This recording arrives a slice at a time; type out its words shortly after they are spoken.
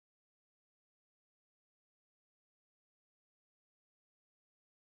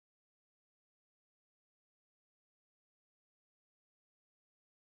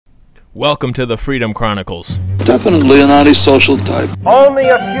Welcome to the Freedom Chronicles. Definitely an antisocial type. Only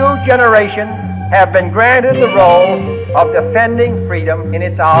a few generations have been granted the role of defending freedom in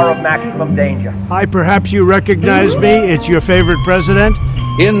its hour of maximum danger. Hi, perhaps you recognize me. It's your favorite president.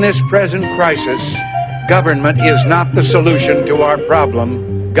 In this present crisis, government is not the solution to our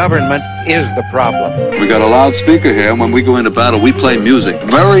problem. Government is the problem. We got a loudspeaker here, and when we go into battle, we play music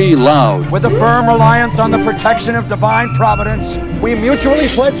very loud. With a firm reliance on the protection of divine providence, we mutually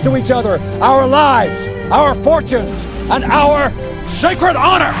pledge to each other our lives, our fortunes, and our sacred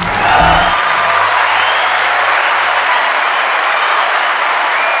honor.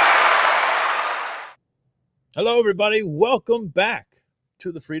 Hello, everybody. Welcome back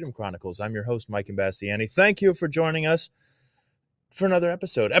to the Freedom Chronicles. I'm your host, Mike Imbassiani. Thank you for joining us for another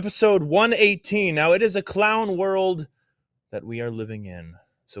episode 118. Now, it is a clown world that we are living in,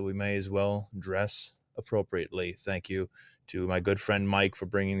 so we may as well dress appropriately. Thank you to my good friend Mike for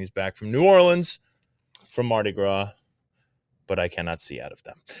bringing these back from New Orleans, from Mardi Gras, but I cannot see out of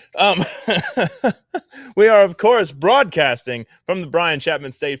them. We are, of course, broadcasting from the Brian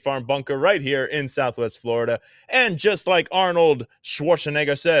Chapman State Farm bunker right here in Southwest Florida, and just like Arnold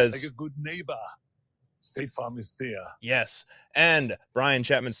Schwarzenegger says, like a good neighbor, State Farm is there. Yes, and Brian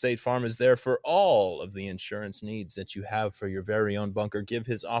Chapman State Farm is there for all of the insurance needs that you have for your very own bunker. Give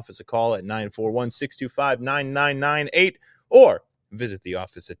his office a call at 941-625-9998 or visit the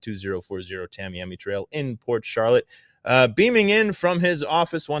office at 2040 Tamiami Trail in Port Charlotte. Beaming in from his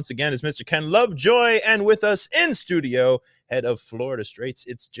office once again is Mr. Ken Lovejoy, and with us in studio, head of Florida Straits,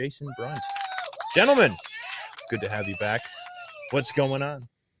 it's Jason Brunt. Gentlemen, good to have you back. What's going on?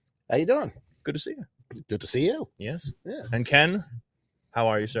 How you doing? Good to see you. Good to see you. Yes. Yeah. And Ken, how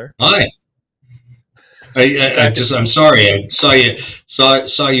are you, sir? Hi. I'm sorry. I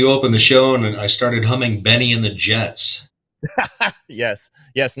saw you open the show and I started humming Benny and the Jets. Yes.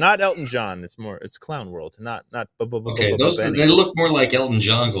 Not Elton John. It's Clown World. Not. Okay, they look more like Elton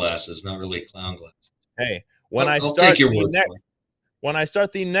John glasses, not really clown glasses. Hey, when I start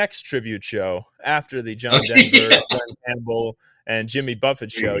the next tribute show after the John Denver, Glenn Campbell, and Jimmy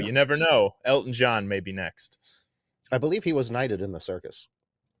Buffett show, you never know. Elton John may be next. I believe he was knighted in the circus.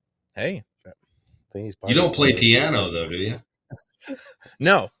 Hey. You don't play piano, though, do you?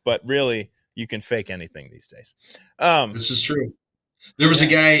 No, but really, you can fake anything these days. This is true. There was a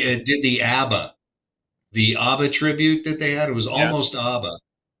guy did the ABBA tribute that they had. It was almost ABBA.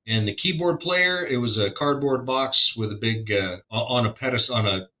 And the keyboard player, it was a cardboard box with a big on a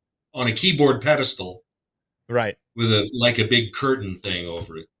keyboard pedestal, right? With a big curtain thing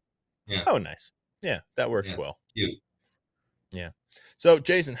over it. Yeah. Oh, nice. Yeah, that works well. Yeah. So,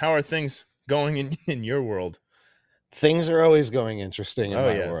 Jason, how are things going in your world? Things are always going interesting in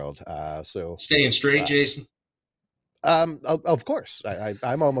my world. So staying straight, Jason. Of course,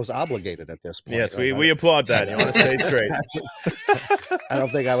 I'm almost obligated at this point. Yes, we applaud that. You want to stay straight. I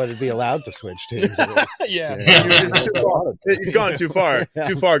don't think I would be allowed to switch teams. Yeah. You've gone too far.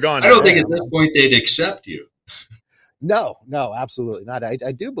 Too far gone. I don't think at this point they'd accept you. No, absolutely not.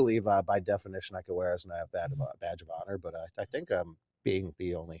 I do believe by definition I could wear as a badge of honor, but I think being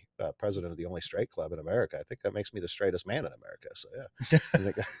the only president of the only straight club in America, I think that makes me the straightest man in America. So yeah,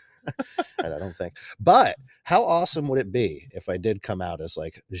 I don't think. But how awesome would it be if I did come out as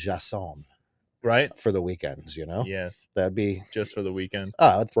like Jason, right, for the weekends? You know, yes, that'd be just for the weekend.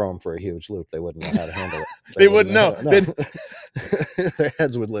 I'd throw them for a huge loop. They wouldn't know how to handle it. They wouldn't know. Their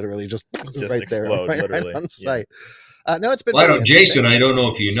heads would literally just right explode, there, literally. right on site. No, it's been. Jason, I don't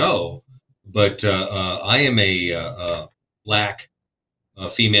know if you know, but I am a black.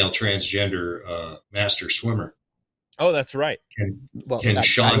 Female transgender master swimmer. Oh, that's right. I don't know if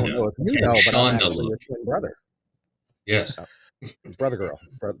you know, but I'm actually your twin brother. Yes. Brother girl.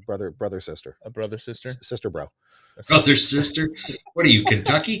 Brother sister. A brother sister? Sister bro. Brother sister? What are you,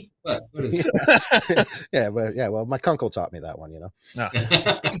 Kentucky? What is well, my uncle taught me that one, you know. Oh.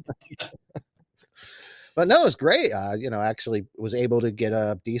 But no, it's great. Actually was able to get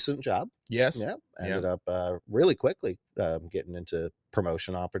a decent job. Yes. Yeah. Ended up really quickly getting into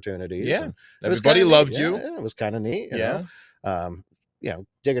promotion opportunities. Yeah. And everybody loved you. Yeah, it was kind of neat. You know,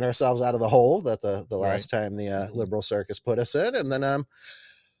 digging ourselves out of the hole that the last time the liberal circus put us in. And then, I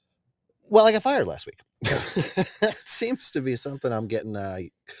got fired last week. It seems to be something I'm getting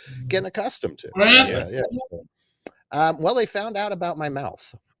accustomed to. What happened? Well, they found out about my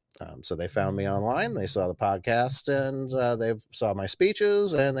mouth. So they found me online, they saw the podcast, and they saw my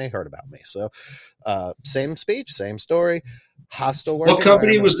speeches, and they heard about me. So same speech, same story, hostile work. What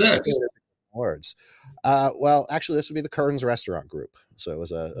company was that? Words. Well, actually, this would be the Kearns Restaurant Group. So it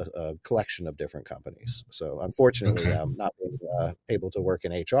was a collection of different companies. So unfortunately, I'm not being able to work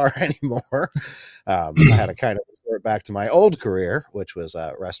in HR anymore. I had to kind of resort back to my old career, which was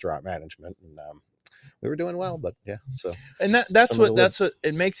restaurant management, and we were doing well. But yeah, so and that's what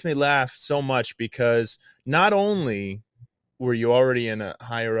it makes me laugh so much, because not only were you already in a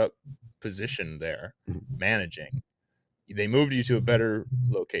higher up position there, managing. They moved you to a better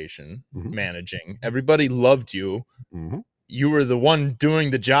location, managing. Everybody loved you. You were the one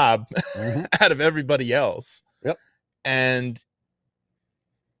doing the job out of everybody else. Yep. And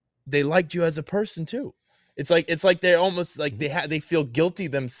they liked you as a person too. It's like they're almost like they feel guilty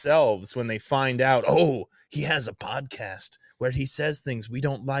themselves when they find out, oh, he has a podcast where he says things we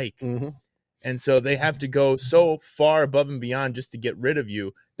don't like. And so they have to go so far above and beyond just to get rid of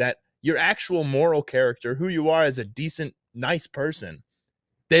you, that your actual moral character, who you are as a decent, nice person,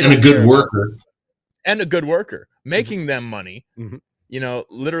 and a good worker, making them money,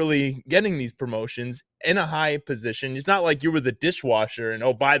 literally getting these promotions in a high position. It's not like you were the dishwasher and,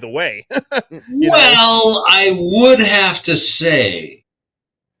 oh, by the way. I would have to say,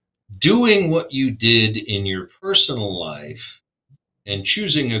 doing what you did in your personal life and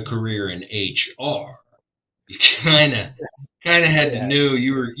choosing a career in HR, you kind of had to know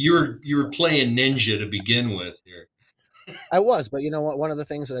you were playing ninja to begin with here. I was, but you know what? One of the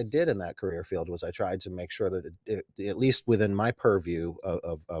things that I did in that career field was I tried to make sure that at least within my purview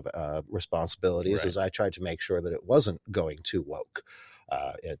of responsibilities, is I tried to make sure that it wasn't going too woke.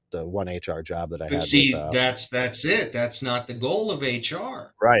 At the one HR job that I had. See, that's it. That's not the goal of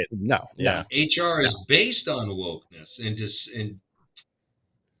HR. Right. No. HR is based on wokeness, and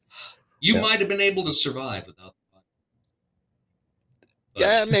you might have been able to survive without.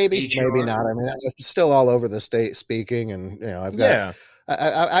 Maybe not. I mean, I'm still all over the state speaking, and I've got.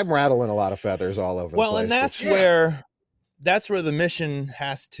 I'm rattling a lot of feathers all over the place. Well, and that's where the mission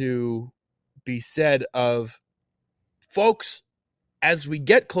has to be said of, folks. As we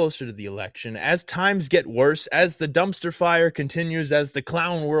get closer to the election, as times get worse, as the dumpster fire continues, as the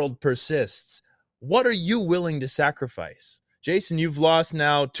clown world persists, what are you willing to sacrifice? Jason, you've lost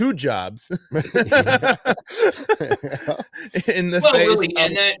now 2 jobs in the face. Really,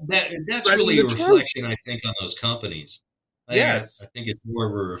 and that's really a reflection, I think, on those companies. Yes. I think it's more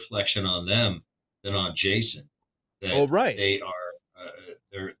of a reflection on them than on Jason. Oh, right. They are,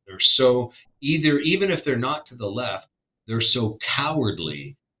 they're so, even if they're not to the left, they're so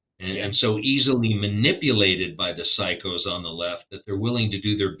cowardly and so easily manipulated by the psychos on the left that they're willing to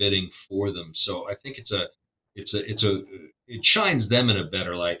do their bidding for them. So I think it shines them in a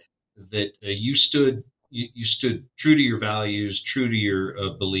better light that you stood true to your values, true to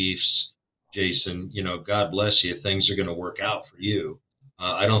your beliefs, Jason. God bless you. Things are going to work out for you.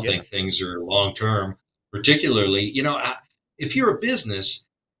 I don't think things are long term, particularly, if you're a business.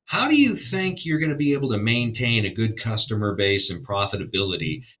 How do you think you're going to be able to maintain a good customer base and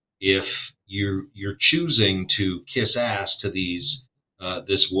profitability if you're choosing to kiss ass to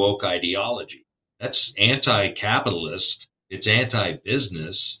this woke ideology? That's anti-capitalist. It's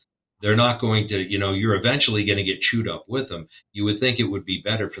anti-business. They're not going to, you're eventually going to get chewed up with them. You would think it would be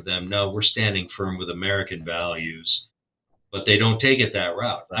better for them. No, we're standing firm with American values, but they don't take it that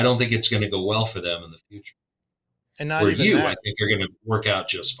route. I don't think it's going to go well for them in the future. And not for even you, that. I think you're going to work out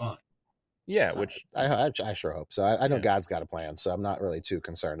just fine. Yeah, which I sure hope so. I know God's got a plan, so I'm not really too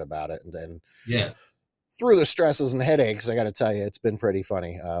concerned about it. And then through the stresses and headaches, I got to tell you, it's been pretty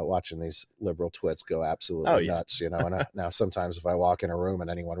funny watching these liberal twits go absolutely nuts. And now sometimes if I walk in a room and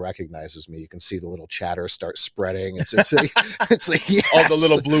anyone recognizes me, you can see the little chatter start spreading. It's like yes. All the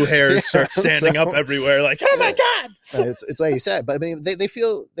little blue hairs start standing up everywhere, like, oh my God. It's like you said, but I mean, they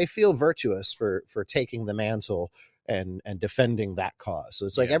feel virtuous for taking the mantle and defending that cause. So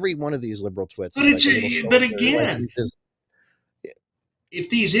it's like every one of these liberal twits. But again, if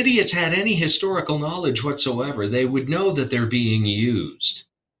these idiots had any historical knowledge whatsoever, they would know that they're being used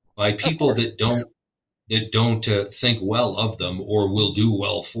by people that don't think well of them or will do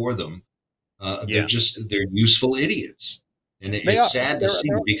well for them. They're useful idiots. And it's sad to see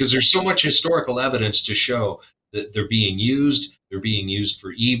because there's so much historical evidence to show that they're being used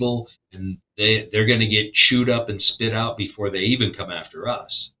for evil, and they're going to get chewed up and spit out before they even come after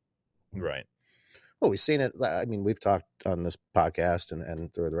us. Right. Well, we've seen it. I mean, we've talked on this podcast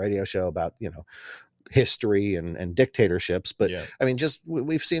and through the radio show about, history and dictatorships, but I mean,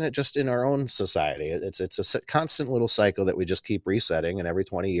 we've seen it just in our own society. It's a constant little cycle that we just keep resetting, and every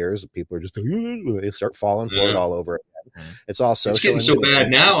 20 years people are just they start falling for it all over again. It's all social. It's getting so bad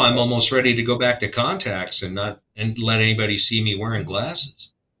now. I'm almost ready to go back to contacts and let anybody see me wearing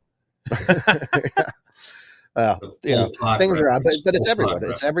glasses. Things are out, but it's everyone.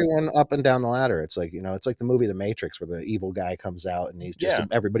 It's everyone up and down the ladder. It's like, it's like the movie The Matrix, where the evil guy comes out and he's just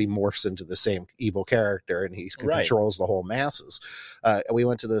everybody morphs into the same evil character, and he controls the whole masses. We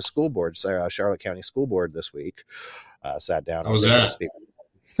went to the school board, Charlotte County School Board this week. Sat down. How was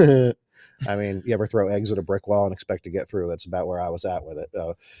that? I mean, you ever throw eggs at a brick wall and expect to get through? That's about where I was at with it.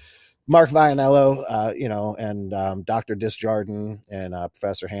 Mark Vianello, and Dr. Disjardin and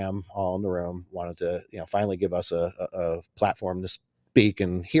Professor Ham, all in the room, wanted to, finally give us a platform to speak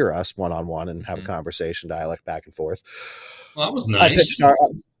and hear us one-on-one and have a conversation, dialect back and forth. Well, that was nice. I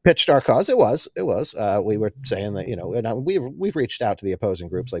pitched our cause. It was. We were saying that, and we've reached out to the opposing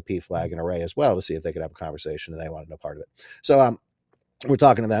groups like PFLAG and Array as well to see if they could have a conversation, and they wanted no part of it. So, we're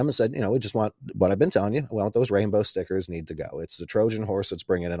talking to them and said, we just want what I've been telling you. We want those rainbow stickers need to go. It's the Trojan horse that's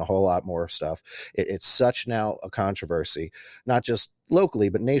bringing in a whole lot more stuff. It's such now a controversy, not just locally,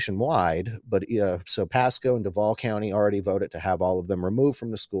 but nationwide. But so Pasco and Duval County already voted to have all of them removed from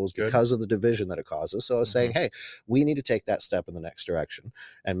the schools because of the division that it causes. So I was saying, hey, we need to take that step in the next direction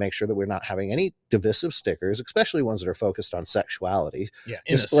and make sure that we're not having any divisive stickers, especially ones that are focused on sexuality,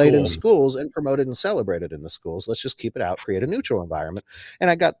 displayed in schools and promoted and celebrated in the schools. Let's just keep it out, create a neutral environment. And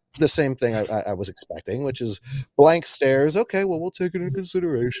I got the same thing I was expecting, which is blank stares. Okay, well, we'll take it into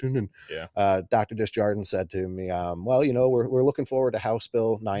consideration. And Dr. Disjardin said to me, well, we're looking forward to House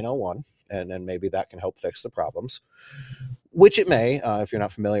Bill 901, and then maybe that can help fix the problems, which it may. If you're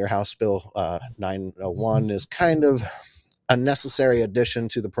not familiar, House Bill 901 is kind of a necessary addition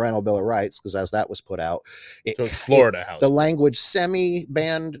to the Parental Bill of Rights, because as that was put out, so it's Florida House. The language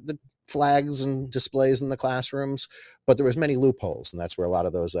semi-banned the flags and displays in the classrooms, but there was many loopholes, and that's where a lot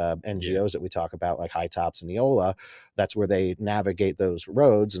of those NGOs that we talk about, like High Tops and Neola, that's where they navigate those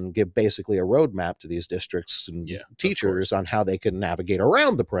roads and give basically a roadmap to these districts and teachers on how they can navigate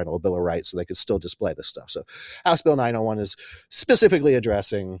around the Parental Bill of Rights so they could still display this stuff. So House Bill 901 is specifically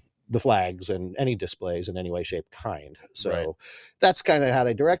addressing the flags and any displays in any way, shape, kind. So that's kind of how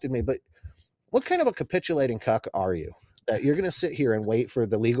they directed me. But what kind of a capitulating cuck are you, that you're going to sit here and wait for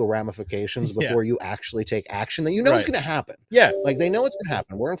the legal ramifications before you actually take action that is going to happen? Like, they know it's going to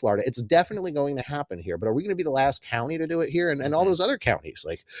happen. We're in Florida. It's definitely going to happen here. But are we going to be the last county to do it here? And all those other counties,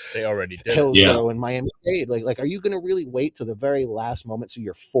 like they already did, Hillsborough and Miami-Dade. Like, are you going to really wait to the very last moment so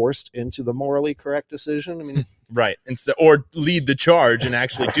you're forced into the morally correct decision? I mean, or lead the charge and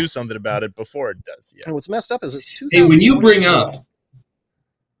actually do something about it before it does. And what's messed up is it's 2000. Hey, when you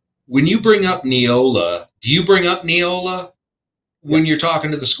bring up Neola, do you bring up Neola when you're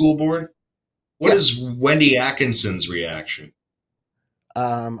talking to the school board? What is Wendy Atkinson's reaction?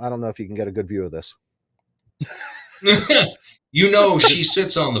 I don't know if you can get a good view of this. She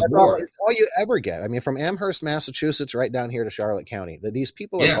sits on the board. That's all you ever get. I mean, from Amherst, Massachusetts, right down here to Charlotte County. These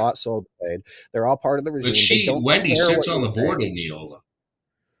people are bought, sold, paid. They're all part of the regime. But Wendy sits on the board in Neola.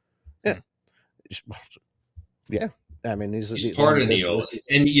 Yeah. I mean, she's part of Neola.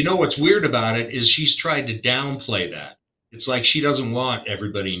 And you know what's weird about it is she's tried to downplay that. It's like she doesn't want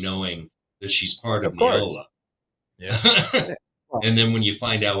everybody knowing that she's part of Neola. And then when you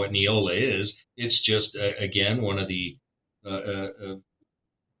find out what Neola is, it's just, again, one of the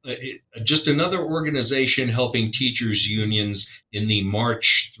just another organization helping teachers unions in the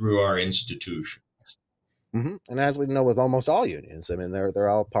march through our institution. And as we know with almost all unions, I mean, they're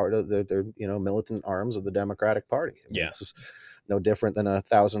all part of they're militant arms of the Democratic Party. I mean, this is no different than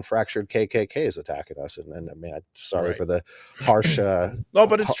 1,000 fractured KKKs attacking us. And I mean, I'm sorry for the harsh. No,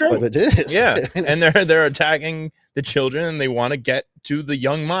 but it's true. But it is. Yeah, and they're attacking the children, and they want to get to the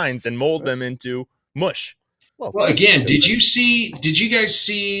young minds and mold them into mush. Well, again, did you guys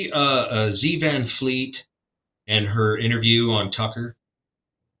see Z Van Fleet and her interview on Tucker?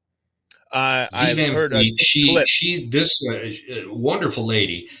 I've heard this wonderful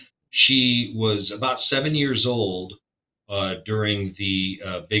lady. She was about 7 years old during the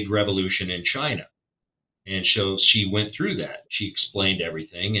big revolution in China, and so she went through that. She explained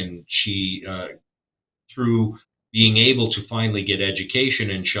everything, and she through being able to finally get education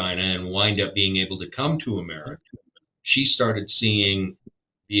in China and wind up being able to come to America, she started seeing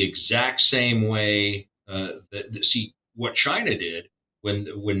the exact same way see what China did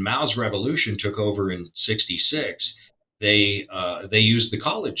when Mao's revolution took over in '66. They used the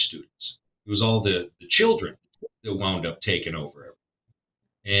college students. It was all the children that wound up taking over.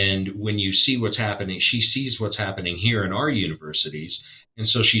 And when you see what's happening, she sees what's happening here in our universities, and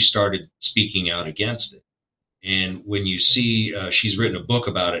so she started speaking out against it. And when you see, she's written a book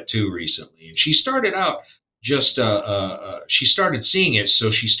about it too recently. And she started out just, she started seeing it, so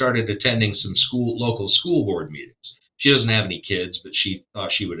she started attending some local school board meetings. She doesn't have any kids, but she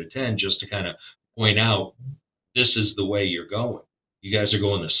thought she would attend just to kind of point out, this is the way you're going. You guys are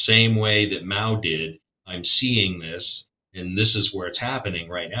going the same way that Mao did. I'm seeing this, and this is where it's happening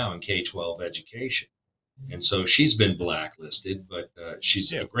right now in K-12 education. And so she's been blacklisted, but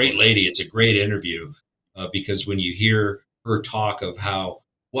she's a great lady. It's a great interview because when you hear her talk of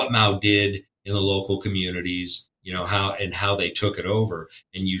what Mao did in the local communities, how they took it over,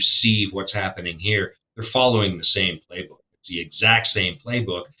 and you see what's happening here, they're following the same playbook. It's the exact same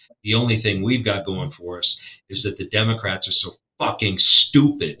playbook. The only thing we've got going for us is that the Democrats are so fucking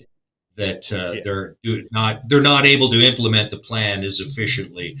stupid that they're not able to implement the plan as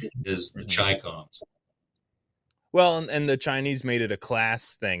efficiently as the Chi-Coms. Well, and the Chinese made it a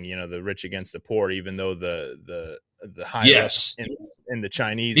class thing, the rich against the poor, even though the higher ups in the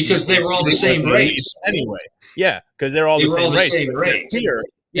Chinese, because they were all the same race anyway. Yeah, because they're all the same race.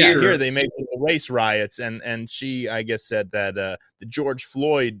 Here they made the race riots, and she, I guess, said that the George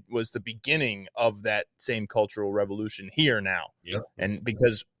Floyd was the beginning of that same cultural revolution here now. Yep. And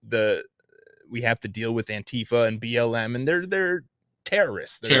because we have to deal with Antifa and BLM, and they're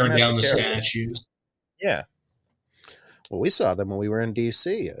terrorists. They're tearing down the statues. Yeah. Well, we saw them when we were in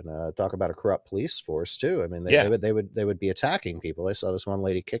D.C. and talk about a corrupt police force too. I mean, they would be attacking people. I saw this one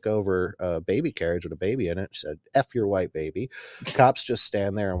lady kick over a baby carriage with a baby in it. She said, "F your white baby." Cops just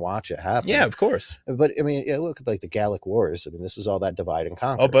stand there and watch it happen. Yeah, of course. But I mean, look at like the Gallic Wars. I mean, this is all that divide and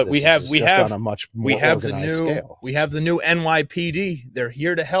conquer. Oh, but we have on a much more organized scale. We have the new NYPD. They're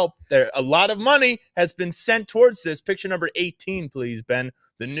here to help. A lot of money has been sent towards this. Picture number 18, please, Ben.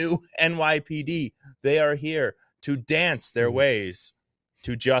 The new NYPD. They are here to dance their ways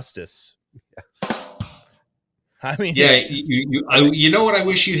to justice. Yes. I mean, you know what I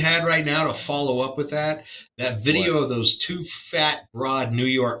wish you had right now to follow up with that video of those two fat, broad New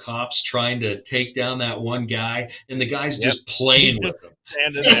York cops trying to take down that one guy, and the guy's just playing with just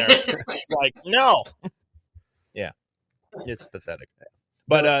them. standing there. It's like, no. Yeah, it's pathetic.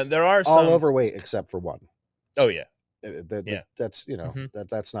 But there are all some overweight except for one. Oh yeah. That's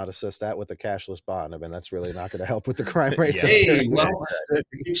that's not assist that with the cashless bond. I mean, that's really not going to help with the crime rates.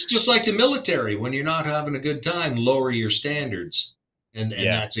 It's just like the military. When you're not having a good time, lower your standards, and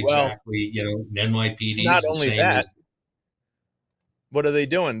that's exactly NYPD. Not only that, what are they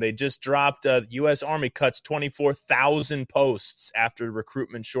doing? They just dropped. U.S. Army cuts 24,000 posts after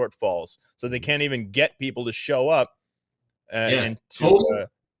recruitment shortfalls, so they can't even get people to show up and to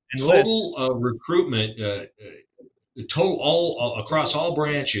enlist. Total recruitment. The total all across all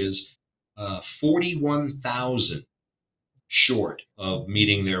branches, 41,000 short of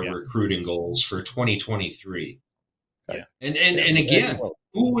meeting their recruiting goals for 2023. Yeah. And again,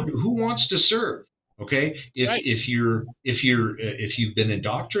 who wants to serve? Okay, if you've been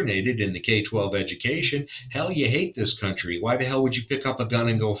indoctrinated in the K-12 education, hell, you hate this country. Why the hell would you pick up a gun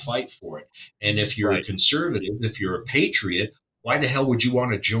and go fight for it? And if you're a conservative, if you're a patriot, why the hell would you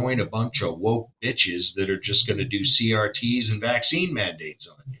want to join a bunch of woke bitches that are just going to do CRTs and vaccine mandates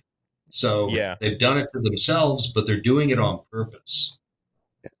on you? So they've done it to themselves, but they're doing it on purpose.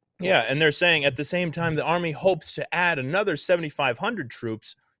 Yeah, and they're saying at the same time the Army hopes to add another 7,500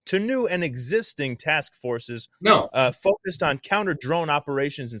 troops to new and existing task forces focused on counter-drone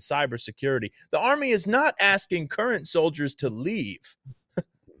operations and cybersecurity. The Army is not asking current soldiers to leave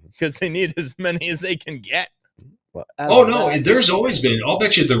because they need as many as they can get. Well, there's always been. I'll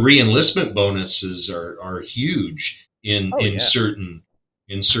bet you the re-enlistment bonuses are huge in certain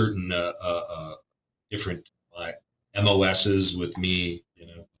different MOSs with me,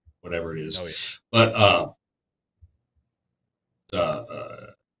 whatever it is. Oh, yeah. But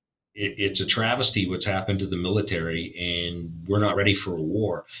it's a travesty what's happened to the military, and we're not ready for a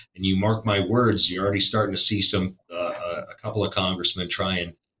war. And you mark my words, you're already starting to see a couple of congressmen try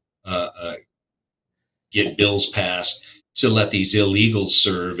and get bills passed to let these illegals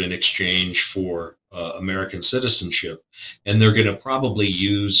serve in exchange for American citizenship. And they're going to probably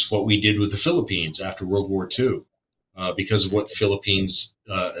use what we did with the Philippines after World War II, because of what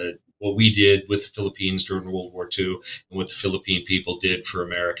what we did with the Philippines during World War II and what the Philippine people did for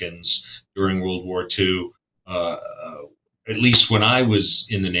Americans during World War II. At least when I was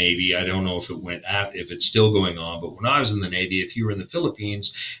in the Navy, I don't know if it's still going on, but when I was in the Navy, if you were in the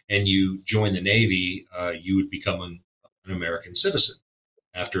Philippines and you joined the Navy, you would become an American citizen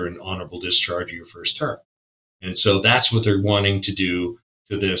after an honorable discharge of your first term. And so that's what they're wanting to do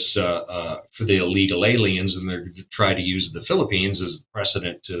to this for the illegal aliens, and they're going to try to use the Philippines as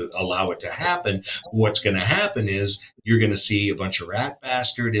precedent to allow it to happen. What's going to happen is you're going to see a bunch of rat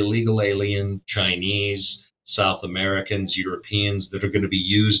bastard, illegal alien, Chinese, South Americans, Europeans that are going to be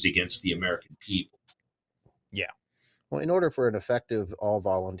used against the American people. Yeah. Well, in order for an effective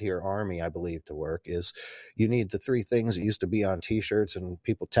all-volunteer army, I believe, to work, is you need the three things that used to be on T-shirts and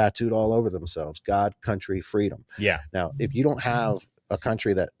people tattooed all over themselves: God, country, freedom. Yeah. Now, if you don't have a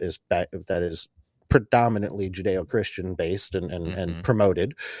country that is predominantly Judeo-Christian based and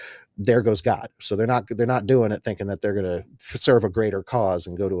promoted, there goes God. So they're not doing it thinking that they're going to serve a greater cause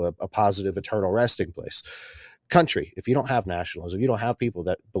and go to a positive eternal resting place. Country, if you don't have nationalism, you don't have people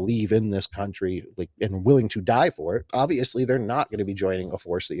that believe in this country and willing to die for it, obviously they're not going to be joining a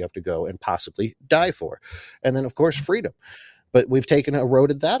force that you have to go and possibly die for. And then, of course, freedom. But we've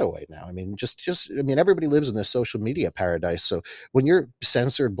eroded that away now. I mean, everybody lives in this social media paradise. So when you're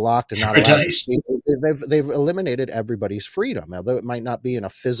censored, blocked, and not allowed to speak, they've eliminated everybody's freedom. Although it might not be in a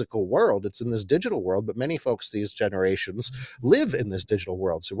physical world, it's in this digital world. But many folks, these generations, live in this digital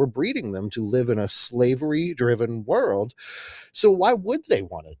world. So we're breeding them to live in a slavery-driven world. So why would they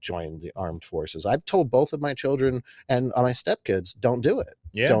want to join the armed forces? I've told both of my children and my stepkids, don't do it.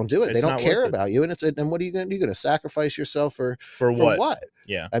 Yeah, don't do it. They don't care about you. And what are you going to do? You're going to sacrifice yourself for what?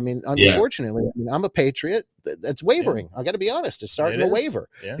 Yeah. I mean, unfortunately, I'm a patriot that's wavering. I got to be honest. It's starting to waver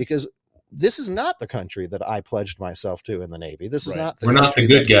because this is not the country that I pledged myself to in the Navy. This is not we're not the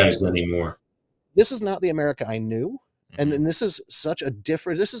good guys anymore. This is not the America I knew. And then this is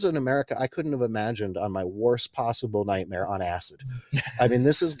this is an America I couldn't have imagined on my worst possible nightmare on acid. I mean,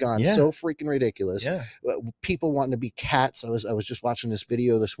 this has gone so freaking ridiculous. Yeah. People wanting to be cats. I was just watching this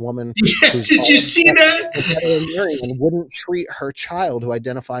video, this woman. Did you see that? And wouldn't treat her child who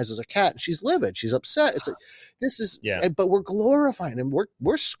identifies as a cat. And she's livid. She's upset. It's but we're glorifying him.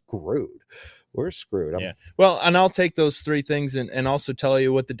 We're screwed. We're screwed. Well, and I'll take those three things and also tell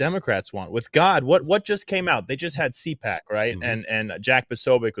you what the Democrats want. With God, what just came out? They just had CPAC, right? And Jack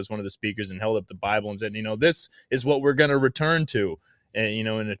Posobiec was one of the speakers and held up the Bible and said, this is what we're going to return to, in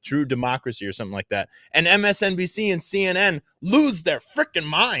a true democracy or something like that. And MSNBC and CNN lose their freaking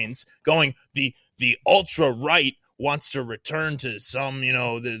minds going, the ultra-right wants to return to some,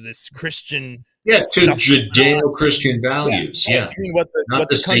 this Christian... Yeah, to Judeo-Christian values. Yeah. I mean, what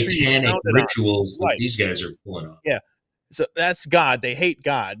the satanic rituals that these guys are pulling off. Yeah. So that's God. They hate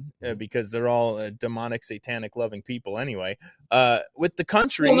God because they're all demonic, satanic, loving people anyway. With the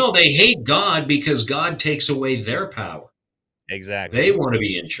country... Well, no, they hate God because God takes away their power. Exactly. They want to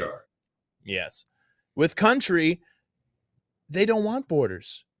be in charge. Yes. With country, they don't want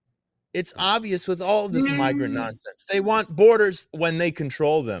borders. It's obvious with all of this migrant nonsense. They want borders when they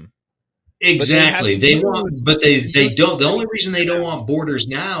control them. Exactly. They don't. The only reason they don't want borders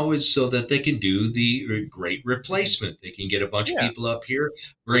now is so that they can do the great replacement. They can get a bunch of people up here,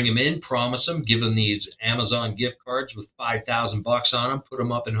 bring them in, promise them, give them these Amazon gift cards with $5,000 on them, put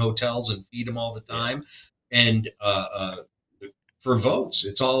them up in hotels and feed them all the time, and for votes,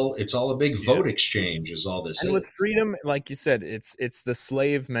 it's all a big vote exchange. Is all this. And with freedom, like you said, it's the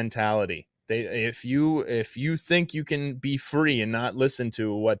slave mentality. If you think you can be free and not listen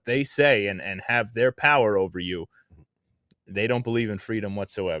to what they say and have their power over you, they don't believe in freedom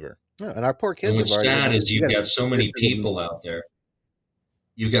whatsoever. Yeah, and our poor kids. And what's sad is you've got so many people out there.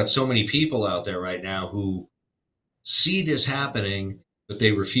 You've got so many people out there right now who see this happening, but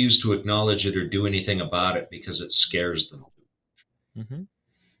they refuse to acknowledge it or do anything about it because it scares them. Mm-hmm.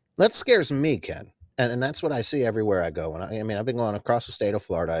 That scares me, Ken. And that's what I see everywhere I go. And I've been going across the state of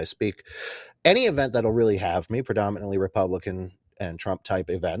Florida. I speak any event that'll really have me, predominantly Republican and Trump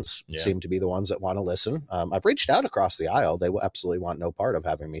type events seem to be the ones that want to listen. I've reached out across the aisle. They will absolutely want no part of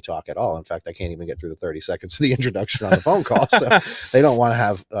having me talk at all. In fact, I can't even get through the 30 seconds of the introduction on the phone call. So they don't want to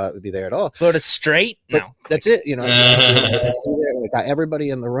have be there at all. Florida straight? But that's it. I see there, everybody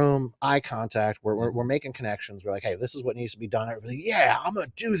in the room, eye contact. We're making connections. We're like, hey, this is what needs to be done. Everybody, I'm going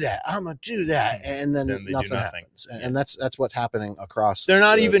to do that. I'm going to do that. And then nothing happens. And that's what's happening across. They're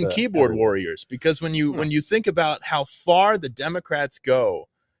not even keyboard warriors, because when you think about how far the Democrats go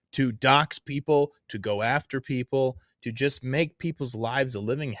to dox people, to go after people, to just make people's lives a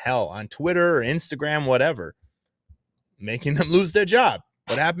living hell on Twitter or Instagram, whatever, making them lose their job.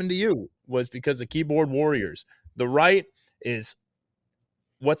 What happened to you was because of keyboard warriors. The right is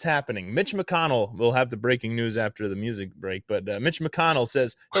what's happening. Mitch McConnell, we'll have the breaking news after the music break, but Mitch McConnell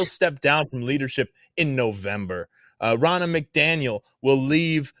says he'll step down from leadership in November. Ronna McDaniel will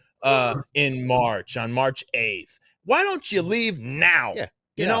leave on March 8th. Why don't you leave now?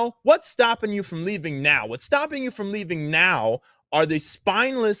 Yeah, what's stopping you from leaving now? What's stopping you from leaving now are the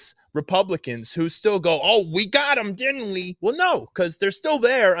spineless Republicans who still go, oh, we got them, didn't we? Well, no, because they're still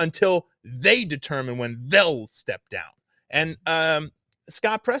there until they determine when they'll step down. And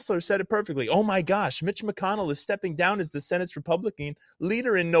Scott Pressler said it perfectly. Oh my gosh, Mitch McConnell is stepping down as the Senate's Republican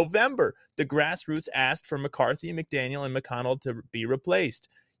leader in November. The grassroots asked for McCarthy, McDaniel, and McConnell to be replaced.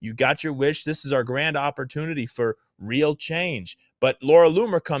 You got your wish. This is our grand opportunity for real change. But Laura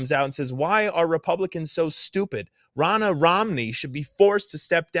Loomer comes out and says, why are Republicans so stupid? Ronna Romney should be forced to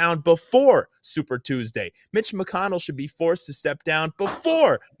step down before Super Tuesday. Mitch McConnell should be forced to step down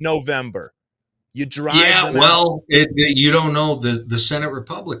before November. You drive them out. You don't know the Senate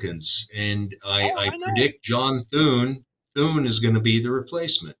Republicans, and I predict John Thune is going to be the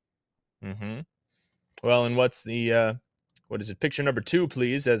replacement. Mm-hmm. Well, and what's the what is it? Picture number 2,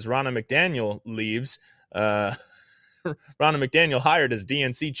 please. As Ronna McDaniel leaves, Ronna McDaniel hired as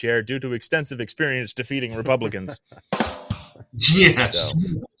DNC chair due to extensive experience defeating Republicans. Yes. So,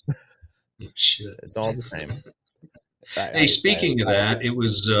 shit. It's all the same. Hey, speaking of that, it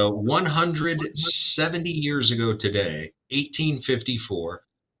was 170 years ago today, 1854.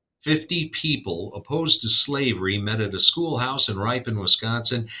 50 people opposed to slavery met at a schoolhouse in Ripon,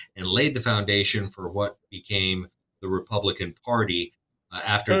 Wisconsin, and laid the foundation for what became the Republican Party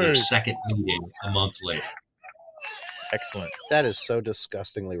after their second meeting a month later. Excellent. That is so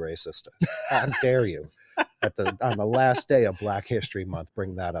disgustingly racist. How dare you? On the last day of Black History Month,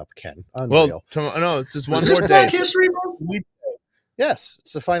 bring that up, Ken. Unreal. Well, no, it's just one more day. Black History Month? Yes,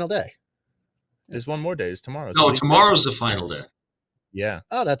 it's the final day. There's one more day. It's tomorrow. No, tomorrow's the final day. Yeah.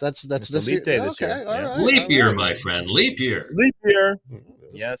 Oh, that's the leap day this year. All Yeah. right, Leap all year, right. my friend. Leap year. Leap year.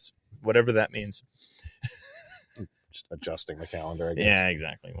 Yes, whatever that means. Just adjusting the calendar, I guess. Yeah,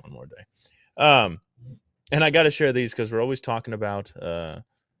 exactly. One more day. And I got to share these because we're always talking about,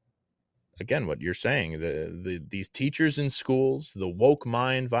 again, what you're saying, these teachers in schools, the woke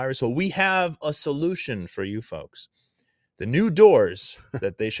mind virus. So we have a solution for you folks. The new doors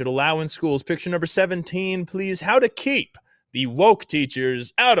that they should allow in schools. Picture number 17, please. How to keep the woke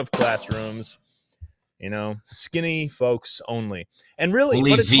teachers out of classrooms. You know, skinny folks only. And really, only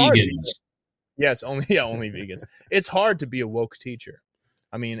but it's vegans. hard. Yes, only vegans. It's hard to be a woke teacher.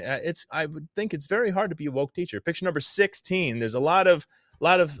 I mean, I would think it's very hard to be a woke teacher. Picture number 16. There's a lot of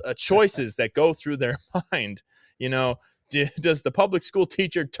choices that go through their mind. You know, does the public school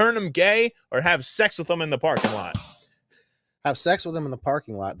teacher turn them gay or have sex with them in the parking lot? Have sex with him in the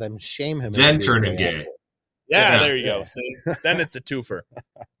parking lot, then shame him. Then turn him gay. Yeah, there you go. See, then it's a twofer.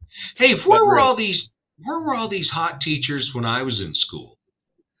 Hey, where were all these hot teachers when I was in school?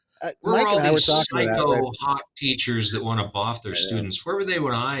 Mike and I were talking about that. Psycho hot teachers that want to boff their students. Where were they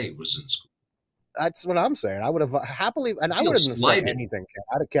when I was in school? That's what I'm saying. I would have happily, and I wouldn't have said anything.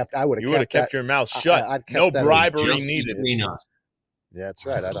 I would have kept your mouth shut. No bribery needed. Yeah, that's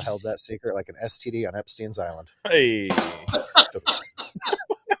right. I'd have held that secret like an STD on Epstein's Island. Hey.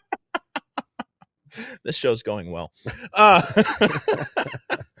 This show's going well.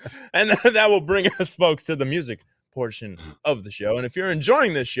 And that will bring us, folks, to the music portion of the show. And if you're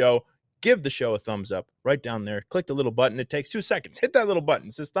enjoying this show, give the show a thumbs up right down there. Click the little button. It takes 2 seconds. Hit that little button.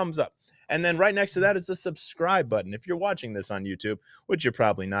 It says thumbs up. And then right next to that is the subscribe button. If you're watching this on YouTube, which you're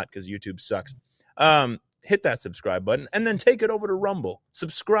probably not because YouTube sucks, hit that subscribe button and then take it over to Rumble.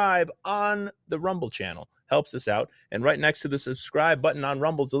 Subscribe on the Rumble channel. Helps us out. And right next to the subscribe button on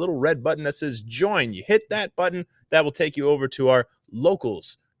Rumble is a little red button that says join. You hit that button. That will take you over to our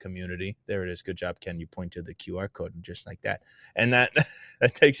locals community. There it is. Good job, Ken. You point to the QR code just like that. And that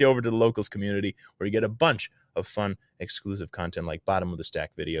takes you over to the locals community where you get a bunch of fun, exclusive content like bottom of the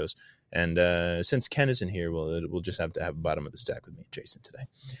stack videos. And since Ken isn't here, we'll just have to have bottom of the stack with me and Jason today,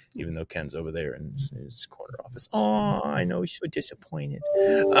 even though Ken's over there in his corner office. Oh, I know, he's so disappointed.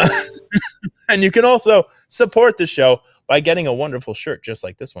 And you can also support the show by getting a wonderful shirt just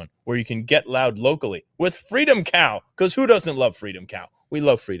like this one, where you can get loud locally with Freedom Cow, because who doesn't love Freedom Cow? We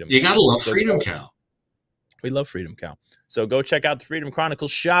love Freedom Cow. You got to love Freedom Cow. We love Freedom Cow. So go check out the Freedom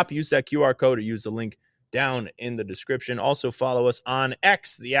Chronicles shop. Use that QR code or use the link down in the description. Also follow us on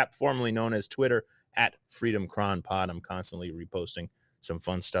X, the app formerly known as Twitter, at Freedom Cron Pod. I'm constantly reposting some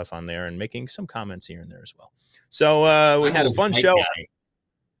fun stuff on there and making some comments here and there as well. So we had a fun show. Guy.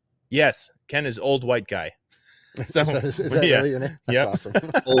 Yes, Ken is old white guy. So, is that really your name? That's awesome.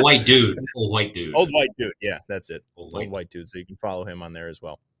 Old white dude. Old white dude. Old white dude. Yeah, that's it. Old white dude. So you can follow him on there as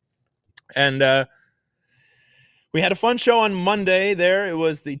well. And we had a fun show on Monday there. It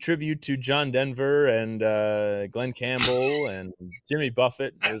was the tribute to John Denver and Glenn Campbell and Jimmy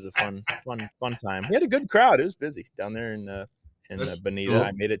Buffett. It was a fun time. We had a good crowd. It was busy down there in Bonita. Cool.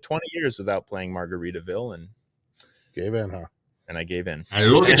 I made it 20 years without playing Margaritaville and gave in, huh? And I gave in. I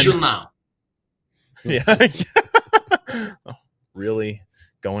look at you now. Yeah. Oh, really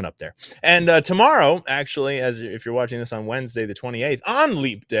going up there. And tomorrow, actually, if you're watching this on Wednesday, the 28th, on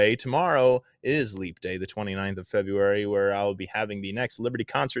Leap Day, tomorrow is Leap Day, the 29th of February, where I'll be having the next Liberty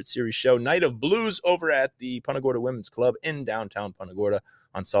Concert Series show, Night of Blues, over at the Punta Gorda Women's Club in downtown Punta Gorda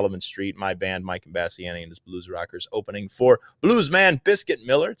on Sullivan Street. My band, Mike and Bassiani and his Blues Rockers, opening for bluesman Biscuit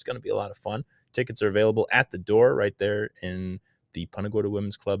Miller. It's going to be a lot of fun. Tickets are available at the door right there in the Punta Gorda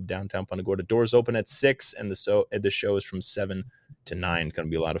Women's Club, downtown Punta Gorda. Doors open at 6, and the show is from 7 to 9. Going to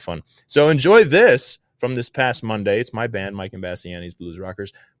be a lot of fun. So enjoy this from this past Monday. It's my band, Mike and Bassiani's Blues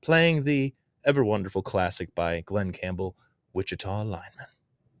Rockers, playing the ever wonderful classic by Glenn Campbell, Wichita Lineman.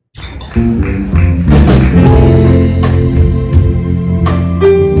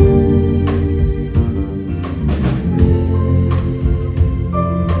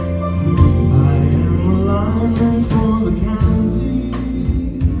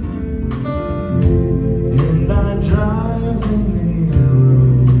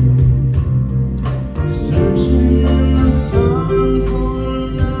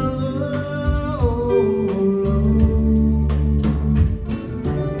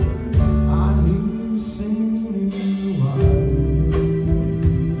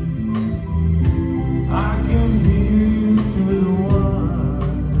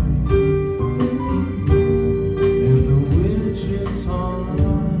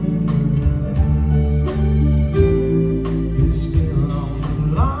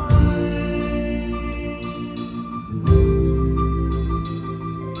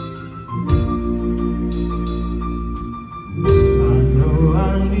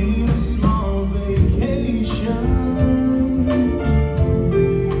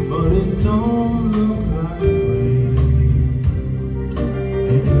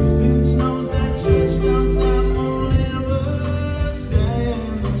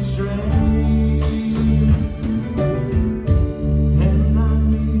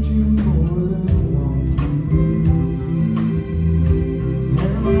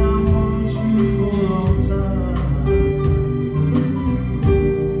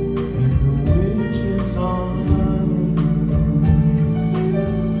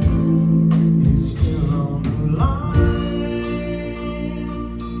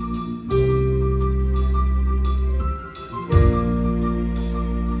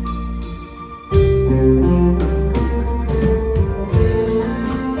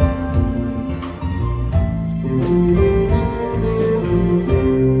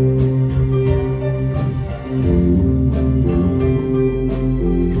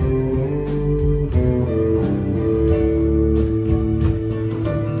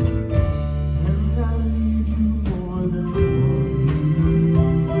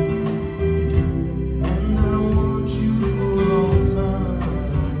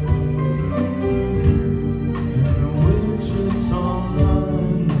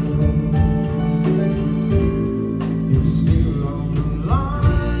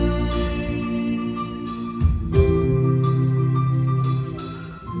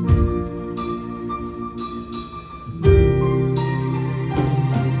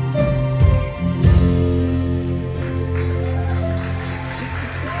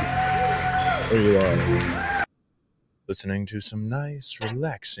 Listening to some nice,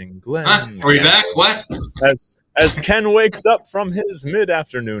 relaxing Glenn. Are you back? What? As Ken wakes up from his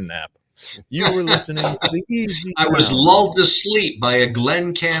mid-afternoon nap, you were listening to the easy. I was lulled to sleep by a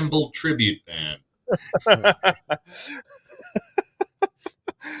Glenn Campbell tribute band.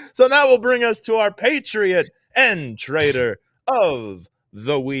 So that will bring us to our Patriot and Traitor of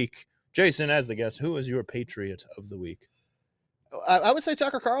the Week. Jason, as the guest, who is your Patriot of the Week? I would say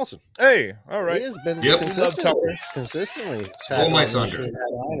Tucker Carlson. Hey, all right. He has been consistently my tackling thunder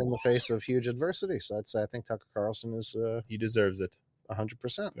in the face of huge adversity. So I think Tucker Carlson is he deserves it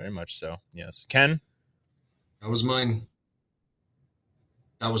 100%. Very much so. Yes, Ken. That was mine.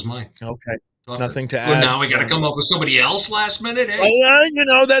 Okay. Tucker. Nothing to Well, add. now we got to come up with somebody else last minute. Hey?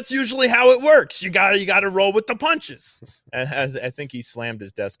 Well, that's usually how it works. You got to roll with the punches. As I think he slammed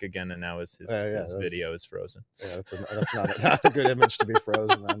his desk again, and now his video is frozen. Yeah, that's not a good image to be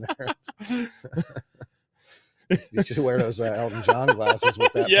frozen on there. You should wear those Elton John glasses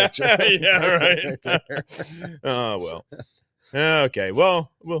with that picture. Yeah, right. Oh well. Okay, well,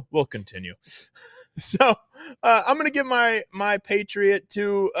 we'll continue. So I'm going to give my Patriot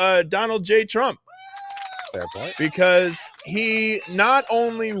to Donald J. Trump. Fair point. Because he not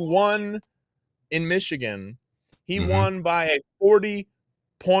only won in Michigan, he won by a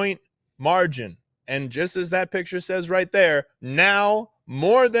 40-point margin. And just as that picture says right there, now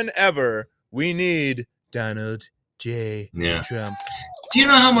more than ever, we need Donald J. Trump. Do you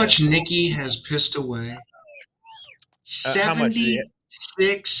know how much Nikki has pissed away? How much?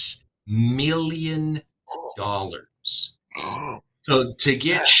 $6 million. So to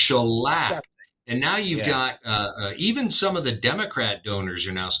get shellacked, and now you've got even some of the Democrat donors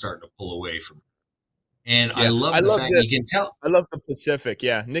are now starting to pull away from it. And I love the fact this. you can tell. I love the Pacific.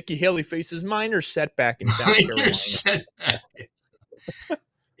 Yeah, Nikki Haley faces minor setback in South Carolina.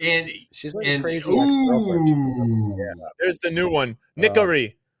 And she's like a crazy ex-girlfriend. Yeah, there's the new one,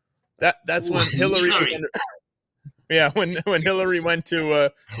 Nickery. That's when Hillary was under. Yeah, when Hillary went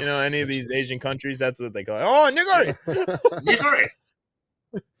to any of these Asian countries, that's what they call it. Oh, Nickery. Nickery.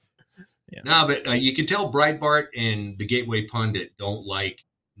 Yeah. No, but you can tell Breitbart and the Gateway Pundit don't like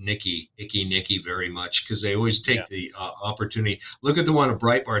Nikki very much because they always take the opportunity. Look at the one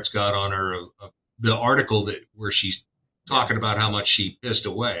Breitbart's got on her, the article where she's talking about how much she pissed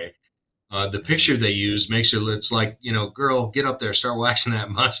away. The picture they use makes her, it's like, girl, get up there, start waxing that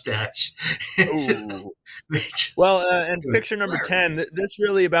mustache. Well, and picture number 10, this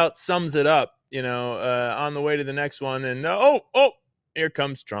really about sums it up, on the way to the next one. And here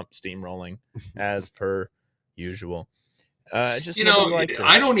comes Trump steamrolling as per usual. Just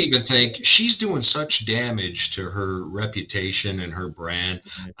I don't even think she's doing such damage to her reputation and her brand.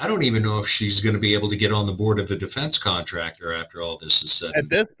 I don't even know if she's going to be able to get on the board of a defense contractor after all this is said. At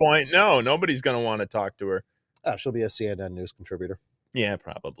this point, no, nobody's going to want to talk to her. Oh, she'll be a CNN news contributor. Yeah,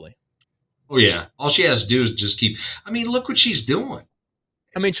 probably. Oh yeah, all she has to do is just keep. I mean, look what she's doing.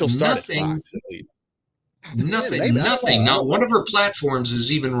 I mean, she'll start at Fox at least. Nothing. Not one of her platforms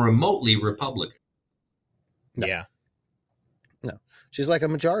is even remotely Republican. No. Yeah. No, she's like a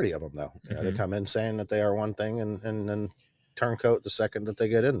majority of them, though. They come in saying that they are one thing and then turncoat the second that they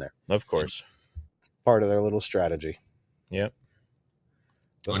get in there. Of course. It's part of their little strategy. Yep.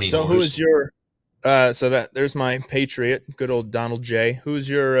 So who is your there's my Patriot, good old Donald J. Who's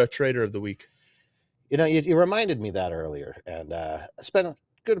your traitor of the week? You reminded me that earlier, and I spent a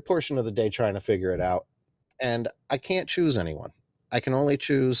good portion of the day trying to figure it out, and I can't choose anyone. I can only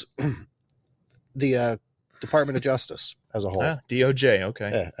choose the Department of Justice as a whole. DOJ, okay.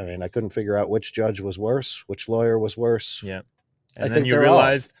 Yeah, I mean, I couldn't figure out which judge was worse, which lawyer was worse. Yeah. And then you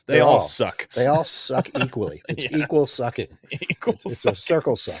realized they all suck. They all suck equally. It's equal sucking. It's a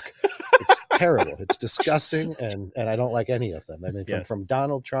circle suck. It's terrible. It's disgusting, and I don't like any of them. I mean, from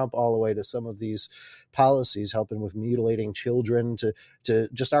Donald Trump all the way to some of these policies helping with mutilating children to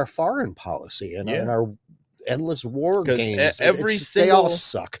just our foreign policy and our endless war games. They all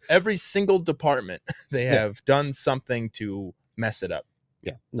suck. Every single department they have done something to mess it up.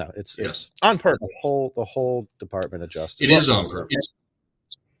 Yeah, no, it's on purpose. The whole Department of Justice. It is on purpose.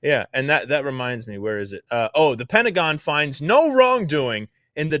 Yeah, and that reminds me. Where is it? The Pentagon finds no wrongdoing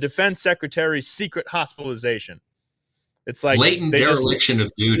in the defense secretary's secret hospitalization. It's like blatant dereliction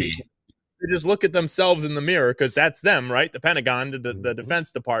of duty. They just look at themselves in the mirror because that's them, right? The Pentagon, the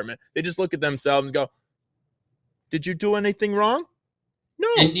Defense Department. They just look at themselves and go, "Did you do anything wrong?" No.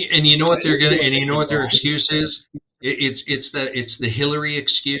 And you know what they're gonna. And you know what their excuse is? It's the Hillary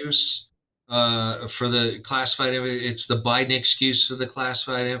excuse for the classified info. It's the Biden excuse for the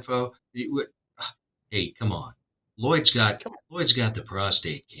classified info. Hey, come on. Lloyd's got the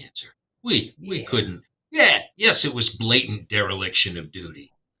prostate cancer. We couldn't. Yes, it was blatant dereliction of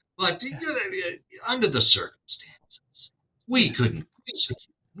duty, but under the circumstances, we couldn't.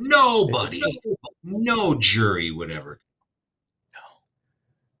 Nobody, no jury would ever.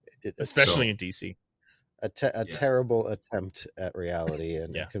 Especially in DC. A terrible attempt at reality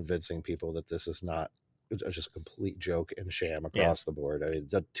and convincing people that this is not just a complete joke and sham across the board. I mean,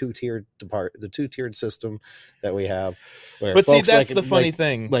 the two-tiered system that we have. But see, that's the funny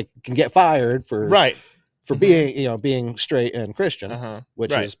thing. Like, can get fired for being being straight and Christian,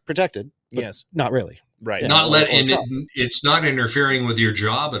 which is protected. But not really. Right. It's not interfering with your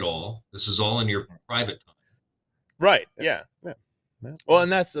job at all. This is all in your private time. Right. Yeah. Well,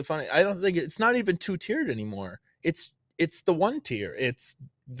 and that's the funny. I don't think it's not even two-tiered anymore. It's the one tier. It's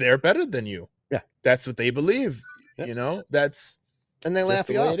they're better than you. Yeah, that's what they believe. Yeah. That's and they laugh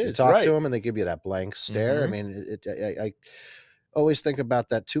you off. You talk to them and they give you that blank stare. I mean, I always think about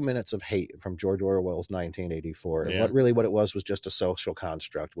that 2 minutes of hate from George Orwell's 1984. And what it was just a social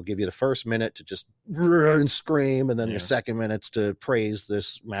construct. We'll give you the first minute to just scream, and then your second minutes to praise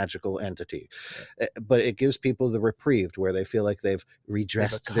this magical entity. But it gives people the reprieve where they feel like they've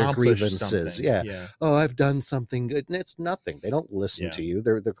redressed their grievances. Oh, I've done something good. And it's nothing. They don't listen to you.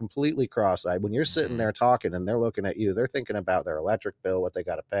 They're completely cross-eyed. When you're sitting there talking and they're looking at you, they're thinking about their electric bill, what they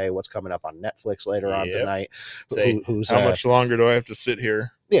got to pay, what's coming up on Netflix later on tonight. How much longer do I have to sit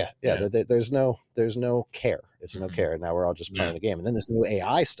here? Yeah. There's no care. It's no care. And now we're all just playing the game. And then this new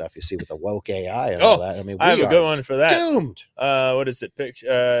AI stuff you see with the woke AI and all that. I mean, I have a good one for that. Doomed. What is it?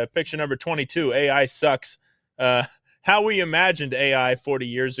 Picture number 22. AI sucks. How we imagined AI 40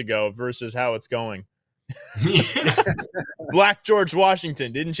 years ago versus how it's going. Black George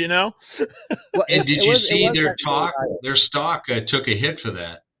Washington, didn't you know? Well, and did you see their talk? Their stock took a hit for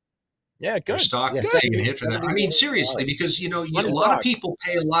that. Yeah, good. Their stock is taking a hit for that. I mean, seriously, because a lot of people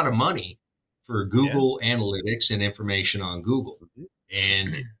pay a lot of money for Google Analytics and information on Google,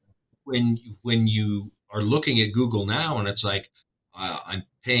 and when you are looking at Google now, and it's like, I'm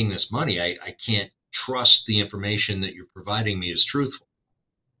paying this money, I can't trust the information that you're providing me is truthful.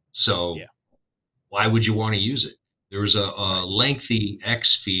 So why would you want to use it? There was a lengthy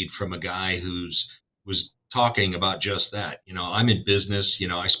X feed from a guy was talking about just that. I'm in business.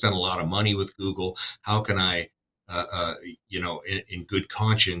 I spend a lot of money with Google. How can I, in good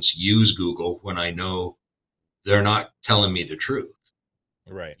conscience, use Google when I know they're not telling me the truth?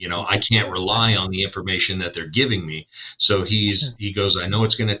 Right. I can't rely on the information that they're giving me. So he goes, I know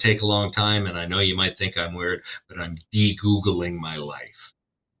it's going to take a long time, and I know you might think I'm weird, but I'm de-Googling my life.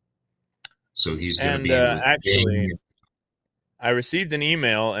 So he's going to be actually, I received an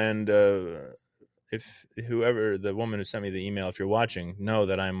email, and if whoever the woman who sent me the email, if you're watching, know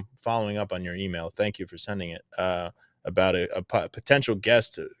that I'm following up on your email. Thank you for sending it. About a potential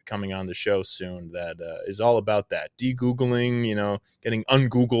guest coming on the show soon that is all about that de-Googling, getting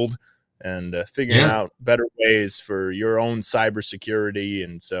ungoogled and figuring out better ways for your own cybersecurity.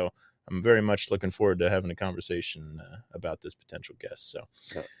 And so I'm very much looking forward to having a conversation about this potential guest. So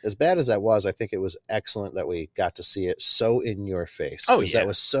as bad as that was, I think it was excellent that we got to see it so in your face. Oh, yeah. That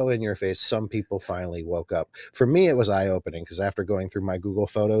was so in your face. Some people finally woke up. For me, it was eye-opening because after going through my Google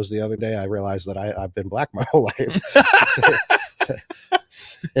Photos the other day, I realized that I've been black my whole life.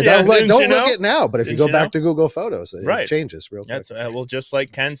 Don't look it now, but if you go back to Google Photos, it changes real quick. That's well, just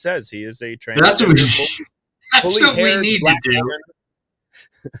like Ken says, he is a That's what we haired need to do.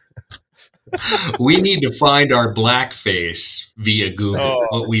 We need to find our black face via Google,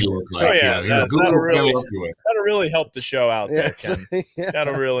 what we look like. Oh, yeah. Google that'll really help the show out there, Ken.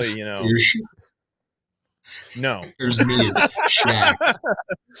 That'll really, No. There's me as Shaq.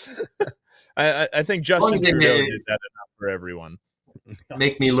 I think Justin Trudeau did that enough for everyone.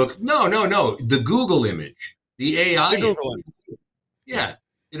 Make me look. No. The Google image. The AI. The Google image. Yeah.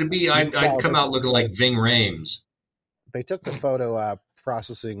 It'd be, I'd come out looking like Ving Rhames. They took the photo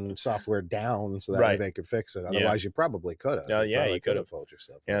processing software down so that way they could fix it. Otherwise, you probably could have. You could have fooled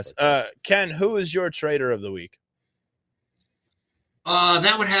yourself. Yes. Ken, who is your trader of the week?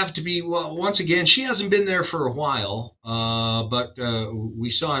 That would have to be, well, once again, she hasn't been there for a while, but we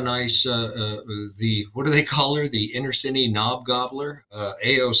saw a nice, what do they call her? The Inner City Knob Gobbler,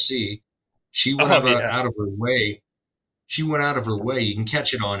 AOC. She went out of her way. She went out of her way. You can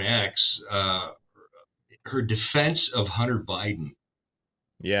catch it on X. Her defense of Hunter Biden.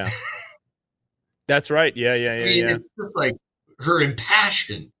 Yeah. That's right. Yeah. It's just like her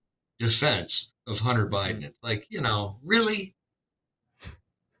impassioned defense of Hunter Biden. It's like, really?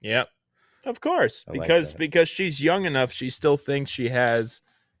 Yeah, of course, because she's young enough, she still thinks she has,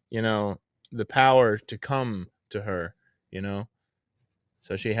 the power to come to her,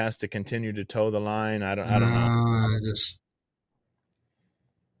 so she has to continue to toe the line. I don't know.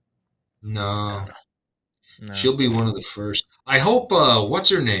 No. She'll be one of the first. I hope. What's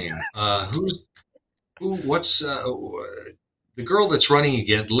her name? What's the girl that's running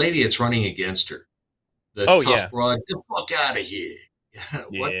against? The lady that's running against her. The tough broad. Get the fuck out of here.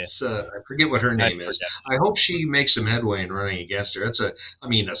 What's I forget what her name is. I hope she makes some headway in running against her. That's a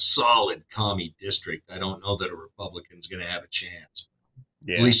solid commie district. I don't know that a Republican's going to have a chance.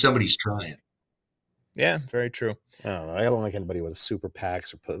 Yeah. At least somebody's trying. Yeah, very true. I don't like anybody with super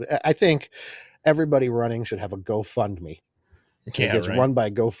PACs I think everybody running should have a GoFundMe. It's run by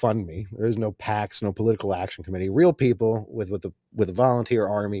GoFundMe. There is no PACs, no political action committee. Real people with a volunteer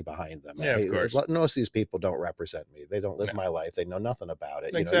army behind them. Yeah, of course. Most of these people don't represent me. They don't live my life. They know nothing about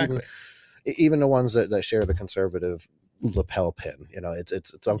it. Exactly. Even the ones that share the conservative lapel pin.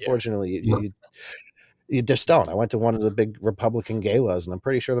 It's unfortunately you just don't. I went to one of the big Republican galas, and I'm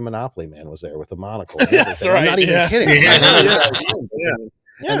pretty sure the Monopoly man was there with a monocle. That's right. I'm not even kidding. Yeah.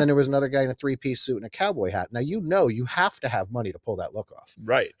 And then there was another guy in a 3-piece suit and a cowboy hat. Now, you have to have money to pull that look off.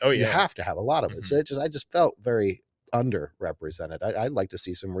 Right. Oh, yeah. You have to have a lot of it. So I just felt very underrepresented. I'd like to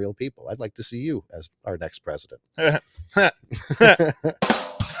see some real people. I'd like to see you as our next president.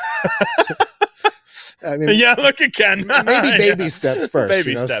 I mean, Yeah, look at Ken. maybe baby Yeah. steps first.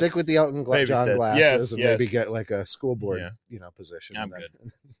 Baby Stick steps. with the Elton Baby John steps. glasses, and maybe Yes. get like a school board, Yeah. position. I'm and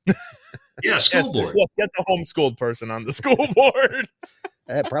good. Yeah, school Yes, board. yes, get the homeschooled person on the school board.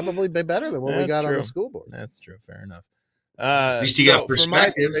 It'd probably be better than what we That's got on true. the school board. That's true. Fair enough. At least you got for my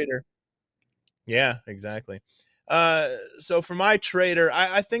perspective. trader, yeah, exactly. So for my trader,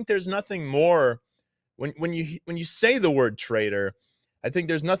 I think there's nothing more when you say the word traitor, I think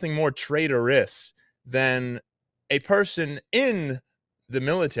there's nothing more traitorous than a person in the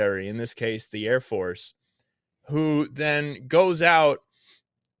military, in this case, the Air Force, who then goes out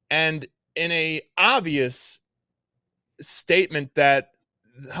and in a obvious statement that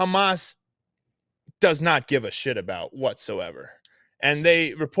Hamas does not give a shit about whatsoever. And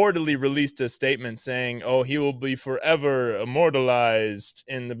they reportedly released a statement saying, oh, he will be forever immortalized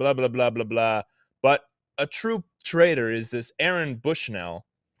in the blah, blah, blah, blah, blah. But a true traitor is this Aaron Bushnell,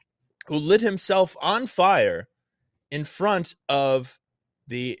 who lit himself on fire in front of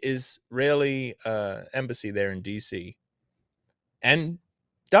the Israeli embassy there in D.C. and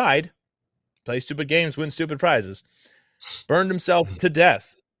died. Play stupid games, win stupid prizes. Burned himself to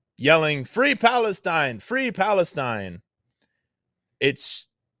death, yelling, "Free Palestine! Free Palestine!" It's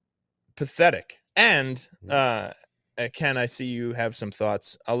pathetic. And Ken, I see you have some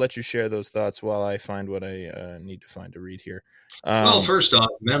thoughts. I'll let you share those thoughts while I find what I need to find to read here. Well, first off,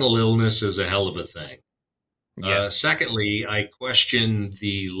 mental illness is a hell of a thing. Yes. Secondly, I question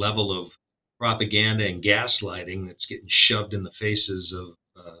the level of propaganda and gaslighting that's getting shoved in the faces of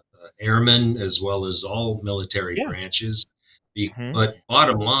airmen as well as all military branches. But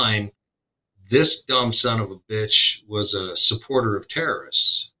bottom line, this dumb son of a bitch was a supporter of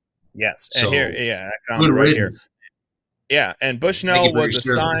terrorists. Yes. So, and here, I found it right here. Yeah, and Bushnell was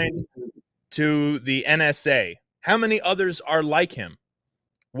assigned to the NSA. How many others are like him?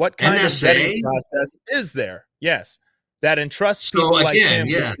 What kind of vetting process is there? Yes, that entrusts people like him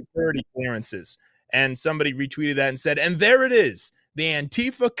with security clearances. And somebody retweeted that and said, and there it is, the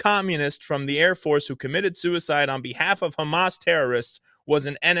Antifa communist from the Air Force who committed suicide on behalf of Hamas terrorists was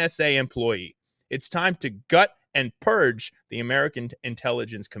an NSA employee. It's time to gut and purge the American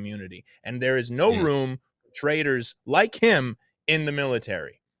intelligence community. And there is no room for traitors like him in the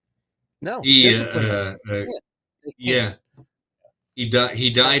military. No, discipline. He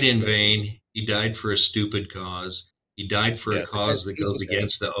died in vain. He died for a stupid cause. He died for a cause that goes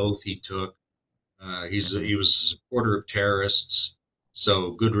against the oath he took. He was a supporter of terrorists.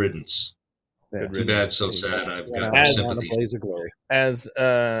 So good riddance. Too bad, so sad. I've got no sympathy. As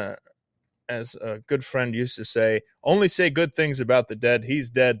a good friend used to say, only say good things about the dead. He's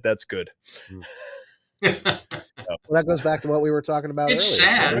dead. That's good. Well, that goes back to what we were talking about it's earlier.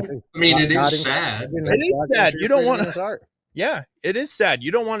 sad. I mean, it is sad. It is sad. You don't want to. Yeah, it is sad.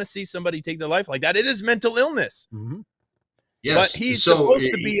 You don't want to see somebody take their life like that. It is mental illness. Mm-hmm. Yes. But he's supposed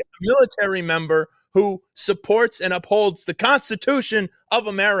to be a military member who supports and upholds the Constitution of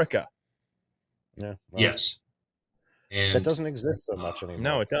America. Yeah. Well, yes. And that doesn't exist so much anymore.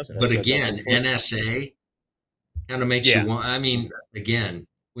 No, it doesn't. But again, NSA kind of makes you want. I mean, again,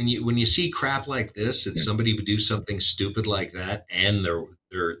 when you see crap like this, that somebody would do something stupid like that, and their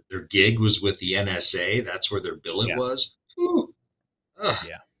gig was with the NSA. That's where their billet was.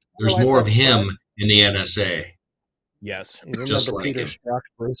 There's more of him in the NSA. Yes. You remember like Peter Strzok,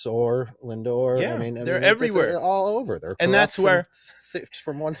 Bruce Orr, Linda Orr? Yeah, I mean, they're everywhere. They're all over. They're and that's where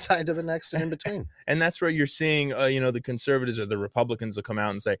from one side to the next and in between. And that's where you're seeing, the conservatives or the Republicans will come out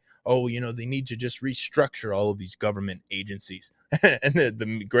and say, oh, they need to just restructure all of these government agencies. And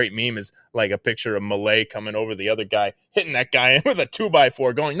the great meme is like a picture of Malay coming over the other guy, hitting that guy with a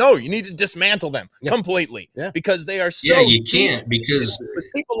 2x4 going, no, you need to dismantle them completely because they are so you can't because with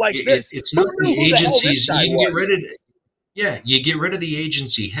people like this. It's not the agencies. You can get rid of it. Yeah, you get rid of the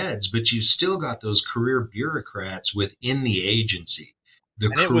agency heads, but you've still got those career bureaucrats within the agency, the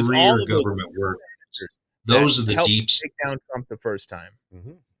career government workers. Those are the deep. Take down Trump the first time.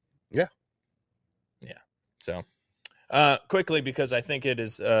 Mm-hmm. Yeah. So, quickly, because I think it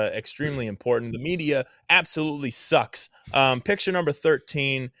is extremely important. The media absolutely sucks. Picture number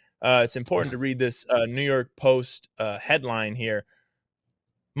 13. It's important to read this New York Post headline here.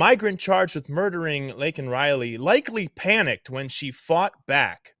 Migrant charged with murdering Laken Riley likely panicked when she fought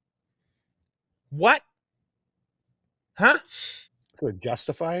back. What? Huh? So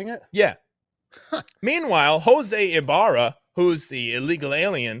justifying it? Yeah. Meanwhile, Jose Ibarra, who's the illegal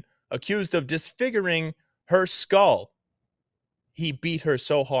alien, accused of disfiguring her skull. He beat her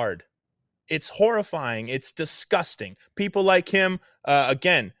so hard. It's horrifying. It's disgusting. People like him,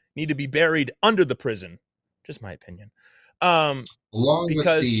 again, need to be buried under the prison. Just my opinion. Along with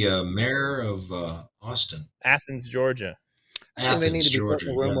because the mayor of Austin. Athens, Georgia. I think they need to be put Georgia,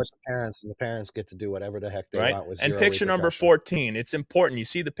 in a room yes. with the parents, and the parents get to do whatever the heck they Right. want with And zero picture number repercussion. 14. It's important. You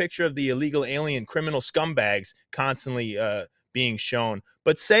see the picture of the illegal alien criminal scumbags constantly being shown.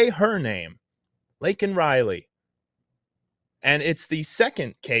 But say her name, Laken Riley. And it's the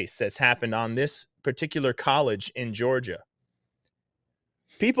second case that's happened on this particular college in Georgia.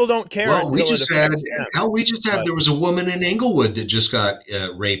 People don't care Well, until we just had But- there was a woman in Inglewood that just got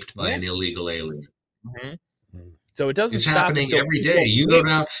raped by an Yes. illegal alien. Mhm. So it doesn't It's stop happening until every people day. You go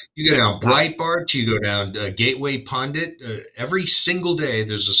down Stop. Breitbart, you go down Gateway Pundit. Every single day,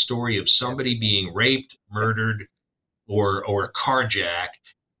 there's a story of somebody being raped, murdered, or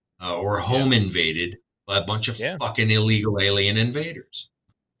carjacked, or home invaded by a bunch of fucking illegal alien invaders.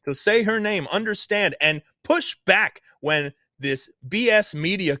 So say her name, understand, and push back when this BS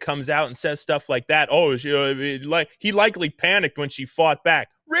media comes out and says stuff like that. Oh, he likely panicked when she fought back.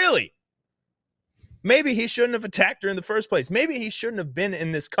 Really? Maybe he shouldn't have attacked her in the first place. Maybe he shouldn't have been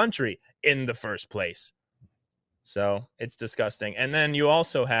in this country in the first place. So it's disgusting. And then you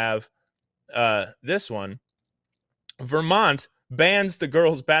also have this one. Vermont bans the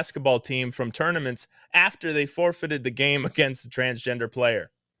girls' basketball team from tournaments after they forfeited the game against the transgender player.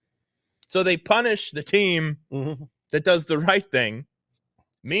 So they punish the team that does the right thing.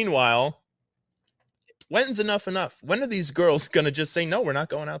 Meanwhile, when's enough? When are these girls going to just say, no, we're not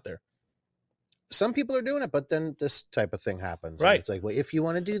going out there? Some people are doing it, but then this type of thing happens. Right. And it's like, well, if you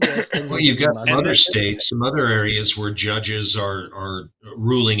want to do this, then Well, you've got some other must- states, some other areas where judges are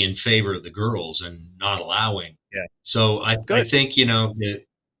ruling in favor of the girls and not allowing. Yeah. So I think,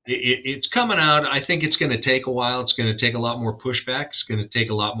 it's coming out. I think it's going to take a while. It's going to take a lot more pushback. It's going to take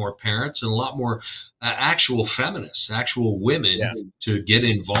a lot more parents and a lot more actual feminists, actual women to get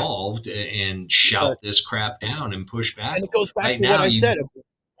involved and shout this crap down and push back. And it goes back to what I said.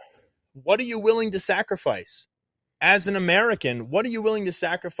 What are you willing to sacrifice? As an American, what are you willing to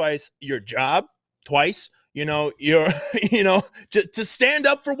sacrifice? Your job twice, to stand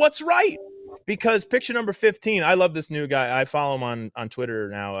up for what's right. Because picture number 15, I love this new guy. I follow him on Twitter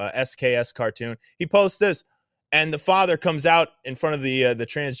now, SKS Cartoon. He posts this, and the father comes out in front of the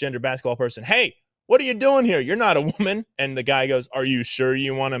transgender basketball person. Hey, what are you doing here? You're not a woman. And the guy goes, are you sure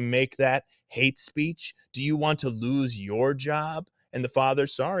you want to make that hate speech? Do you want to lose your job? And the father,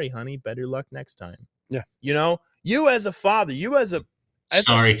 sorry, honey, better luck next time. Yeah. You as a father, it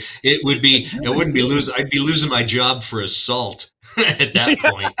wouldn't be losing. I'd be losing my job for assault at that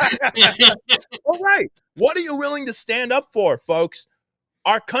point. All right. What are you willing to stand up for, folks?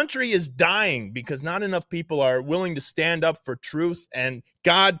 Our country is dying because not enough people are willing to stand up for truth and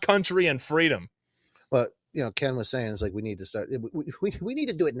God, country, and freedom. But Ken was saying it's like we need to start. We need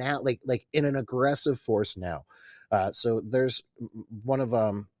to do it now, like in an aggressive force now. So there's one of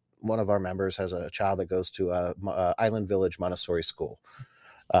our members has a child that goes to Island Village Montessori School.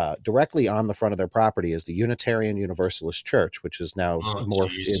 Directly on the front of their property is the Unitarian Universalist Church, which is now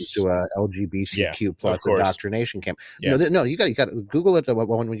morphed into a LGBTQ plus indoctrination camp. Yeah. You got to Google it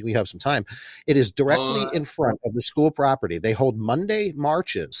when we have some time. It is directly in front of the school property. They hold Monday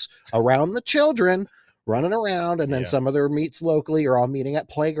marches around the children running around, and then some of their meets locally are all meeting at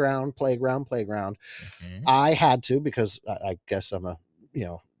playground. Mm-hmm. I had to, because I guess I'm a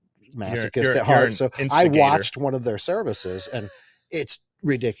masochist at heart, so I watched one of their services, and it's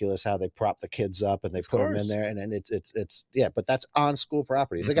ridiculous how they prop the kids up and they put them in there, and it's but that's on school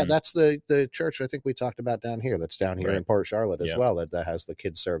properties. Again, that's the church I think we talked about down here, that's down here in Port Charlotte as well, that has the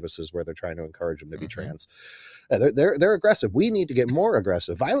kids services where they're trying to encourage them to be trans. They're aggressive. We need to get more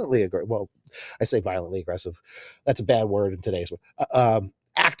aggressive, violently aggressive. Well, I say violently aggressive, that's a bad word in today's one.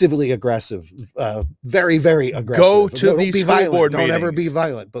 Actively aggressive, very, very aggressive. Go to Don't these be school violent. board Don't meetings. ever be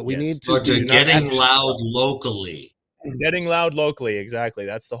violent, but we need to But be getting loud locally. Getting loud locally, exactly.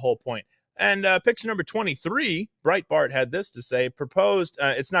 That's the whole point. And picture number 23, Breitbart had this to say, proposed,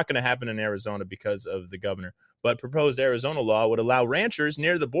 it's not going to happen in Arizona because of the governor, but proposed Arizona law would allow ranchers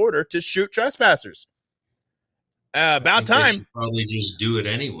near the border to shoot trespassers. About time. Probably just do it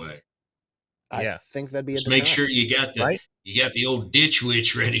anyway. I think that'd be just make sure you got the old ditch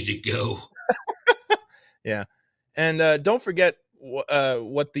witch ready to go. Yeah. And don't forget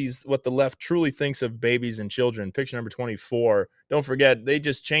what the left truly thinks of babies and children. Picture number 24. Don't forget, they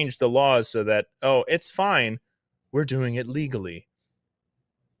just changed the laws so that, it's fine. We're doing it legally.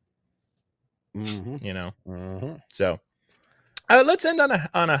 Mm-hmm. So Let's end on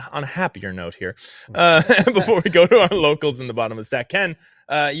a happier note here before we go to our locals in the bottom of the stack. Ken,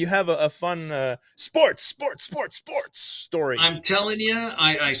 you have a fun sports story. I'm telling you,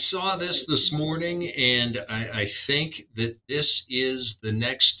 I saw this morning, and I think that this is the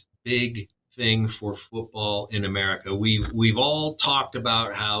next big thing for football in America. We've all talked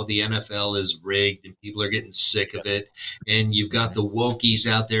about how the NFL is rigged and people are getting sick of it, and you've got the wokies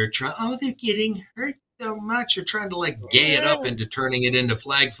out there trying. They're getting hurt so much. You're trying to like gay it up into turning it into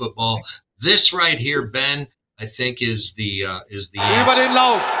flag football. This right here, Ben, I think is the Über den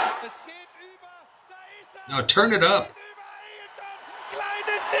Lauf. No, turn it up.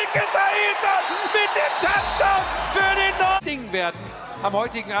 Kleines dickes Ailton mit dem Touchdown für den Ding werden. Am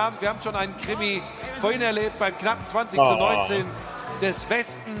heutigen Abend, wir haben schon einen Krimi vorhin erlebt beim knappen 20:19 des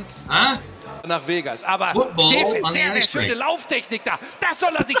Westens nach Vegas. Aber Steve, sehr schöne Lauftechnik da. Das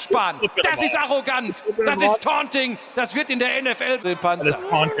soll er sich sparen. Das ist arrogant. Das ist Taunting. Das wird in der NFL den Panzer.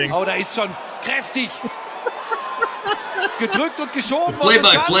 Oh, da ist schon kräftig gedrückt und geschoben.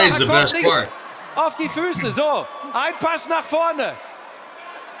 Play-by-play is the best part. Auf die Füße, so. Ein Pass nach vorne.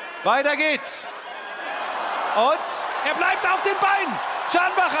 Weiter geht's. Und er bleibt auf den Beinen.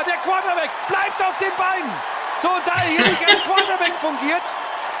 Scharnbacher, der Quarterback, bleibt auf den Beinen. So, und da er hier nicht als Quarterback fungiert,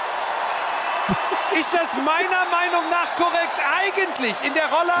 ist das meiner Meinung nach korrekt eigentlich in der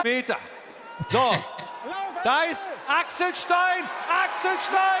Rolle. Meter. So, da ist Axel Stein,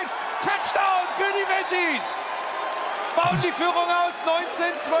 Touchdown für die Wessis. Bauen die Führung aus,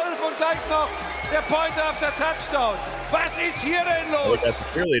 19-12 und gleich noch der Pointer auf der Touchdown. Was ist hier denn los? That's the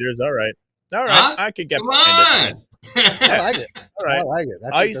cheerleaders, all right. I could get behind it. I like it. All right. I like it.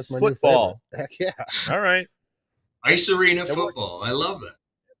 Ice that's my new football. favorite. Heck yeah. All right. Ice arena football. I love that.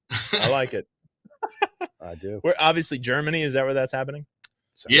 I like it. I do. We're obviously Germany. Is that where that's happening?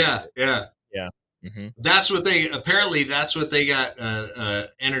 Yeah. Mm-hmm. That's what they got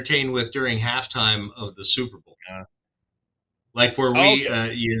entertained with during halftime of the Super Bowl. Like where we,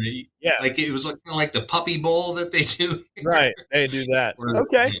 like it was like the Puppy Bowl that they do. Right, they do that.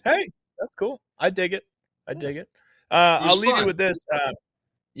 Okay, hey, that's cool. I dig it. I'll leave you with this.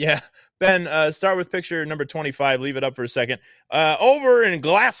 Ben, start with picture number 25. Leave it up for a second. Over in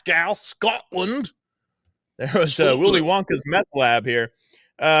Glasgow, Scotland, there was Willy Wonka's meth lab here.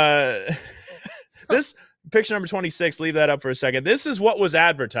 This picture number 26. Leave that up for a second. This is what was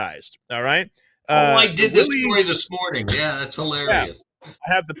advertised. All right. I did this story this morning. Yeah, that's hilarious. Yeah,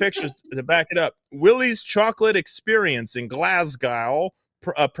 I have the pictures to back it up. Willie's Chocolate Experience in Glasgow,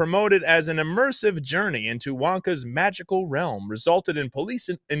 promoted as an immersive journey into Wonka's magical realm, resulted in police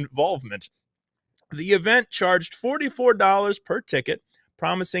involvement. The event charged $44 per ticket,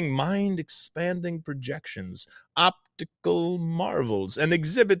 promising mind-expanding projections, optical marvels, and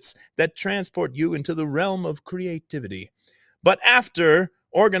exhibits that transport you into the realm of creativity. But after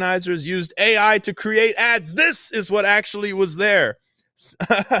organizers used AI to create ads, this is what actually was there.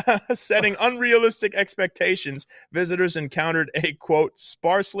 Setting unrealistic expectations, visitors encountered a, quote,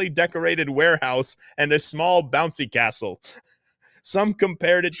 sparsely decorated warehouse and a small bouncy castle. Some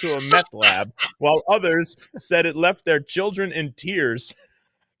compared it to a meth lab, while others said it left their children in tears,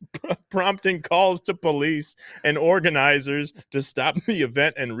 prompting calls to police and organizers to stop the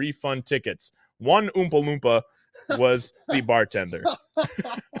event and refund tickets. One Oompa Loompa was the bartender.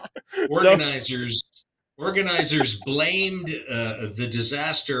 Organizers blamed the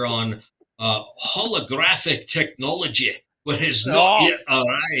disaster on holographic technology, but has not yet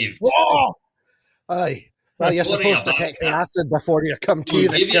arrived. Aye. Well, you're supposed to take the acid before you come to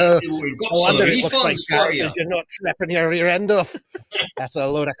the show. I wonder it looks like garbage. You're not tripping your rear end off. That's a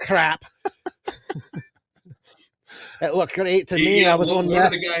load of crap. It looked great to me. I was on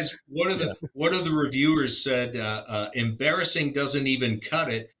meth. One of the reviewers said, embarrassing doesn't even cut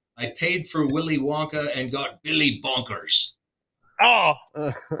it. I paid for Willy Wonka and got Billy Bonkers. Oh,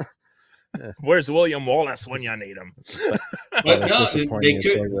 where's William Wallace when you need him? But no,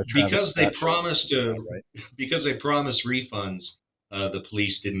 because they promised refunds. The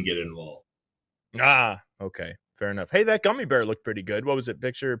police didn't get involved. Okay, fair enough. Hey, that gummy bear looked pretty good. What was it?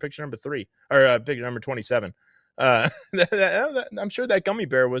 Picture number 3 or picture number 27. I'm sure that gummy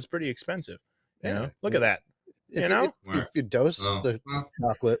bear was pretty expensive. You know, look at that. If you dose the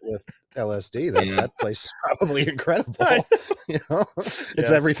chocolate with LSD, that place is probably incredible.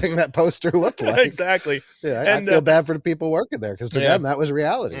 It's everything that poster looked like. Exactly. Yeah, and I feel bad for the people working there because to them that was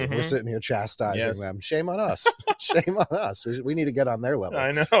reality. Mm-hmm. We're sitting here chastising them. Shame on us. Shame on us. We need to get on their level.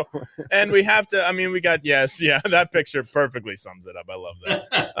 I know. And we have to. I mean, we got that picture perfectly sums it up. I love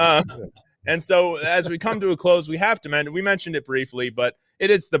that. And so as we come to a close, we have to mention, we mentioned it briefly, but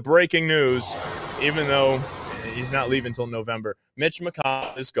it is the breaking news, even though He's not leaving until November. Mitch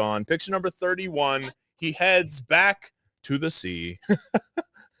McConnell is gone. Picture number 31. He heads back to the sea.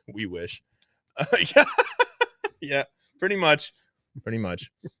 We wish. Yeah. Yeah, pretty much.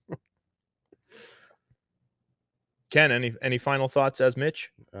 Ken, any final thoughts as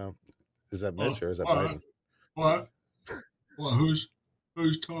Mitch? Is that Mitch or is that Biden? What? Well, who's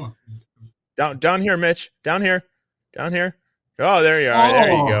talking? Down here, Mitch. Down here. Oh, there you are.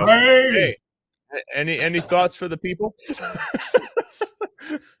 There you go. Hey. Any thoughts for the people?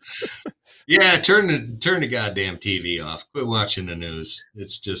 Yeah, turn the goddamn TV off. Quit watching the news.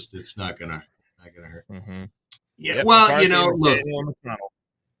 It's not gonna hurt. Mm-hmm. Yeah, yep, well, McCarthy, look.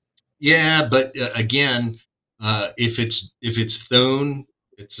 Yeah, but again, if it's Thune,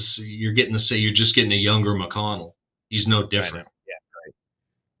 you're just getting a younger McConnell. He's no different. Yeah, right.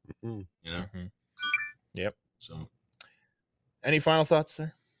 You know? Mm-hmm. Yep. So, any final thoughts,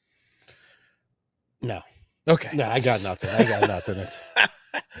 sir? No. Okay. No, I got nothing.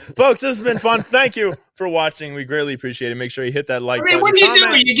 Folks, this has been fun. Thank you for watching. We greatly appreciate it. Make sure you hit that like button. What do you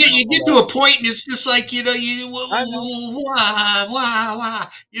do? You get to a point and it's just like, you can't.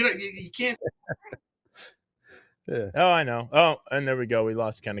 Yeah. Oh, I know. Oh, and there we go. We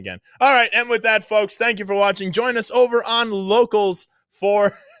lost Ken again. All right. And with that, folks, thank you for watching. Join us over on Locals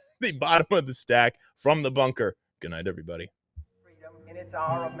for the bottom of the stack from the bunker. Good night, everybody. Freedom in its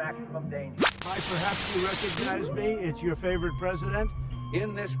hour of maximum danger. Hi, perhaps you recognize me. It's your favorite president.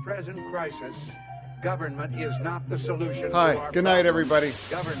 In this present crisis, government is not the solution. Hi, to our good night, problem. everybody.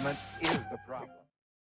 Government is the problem.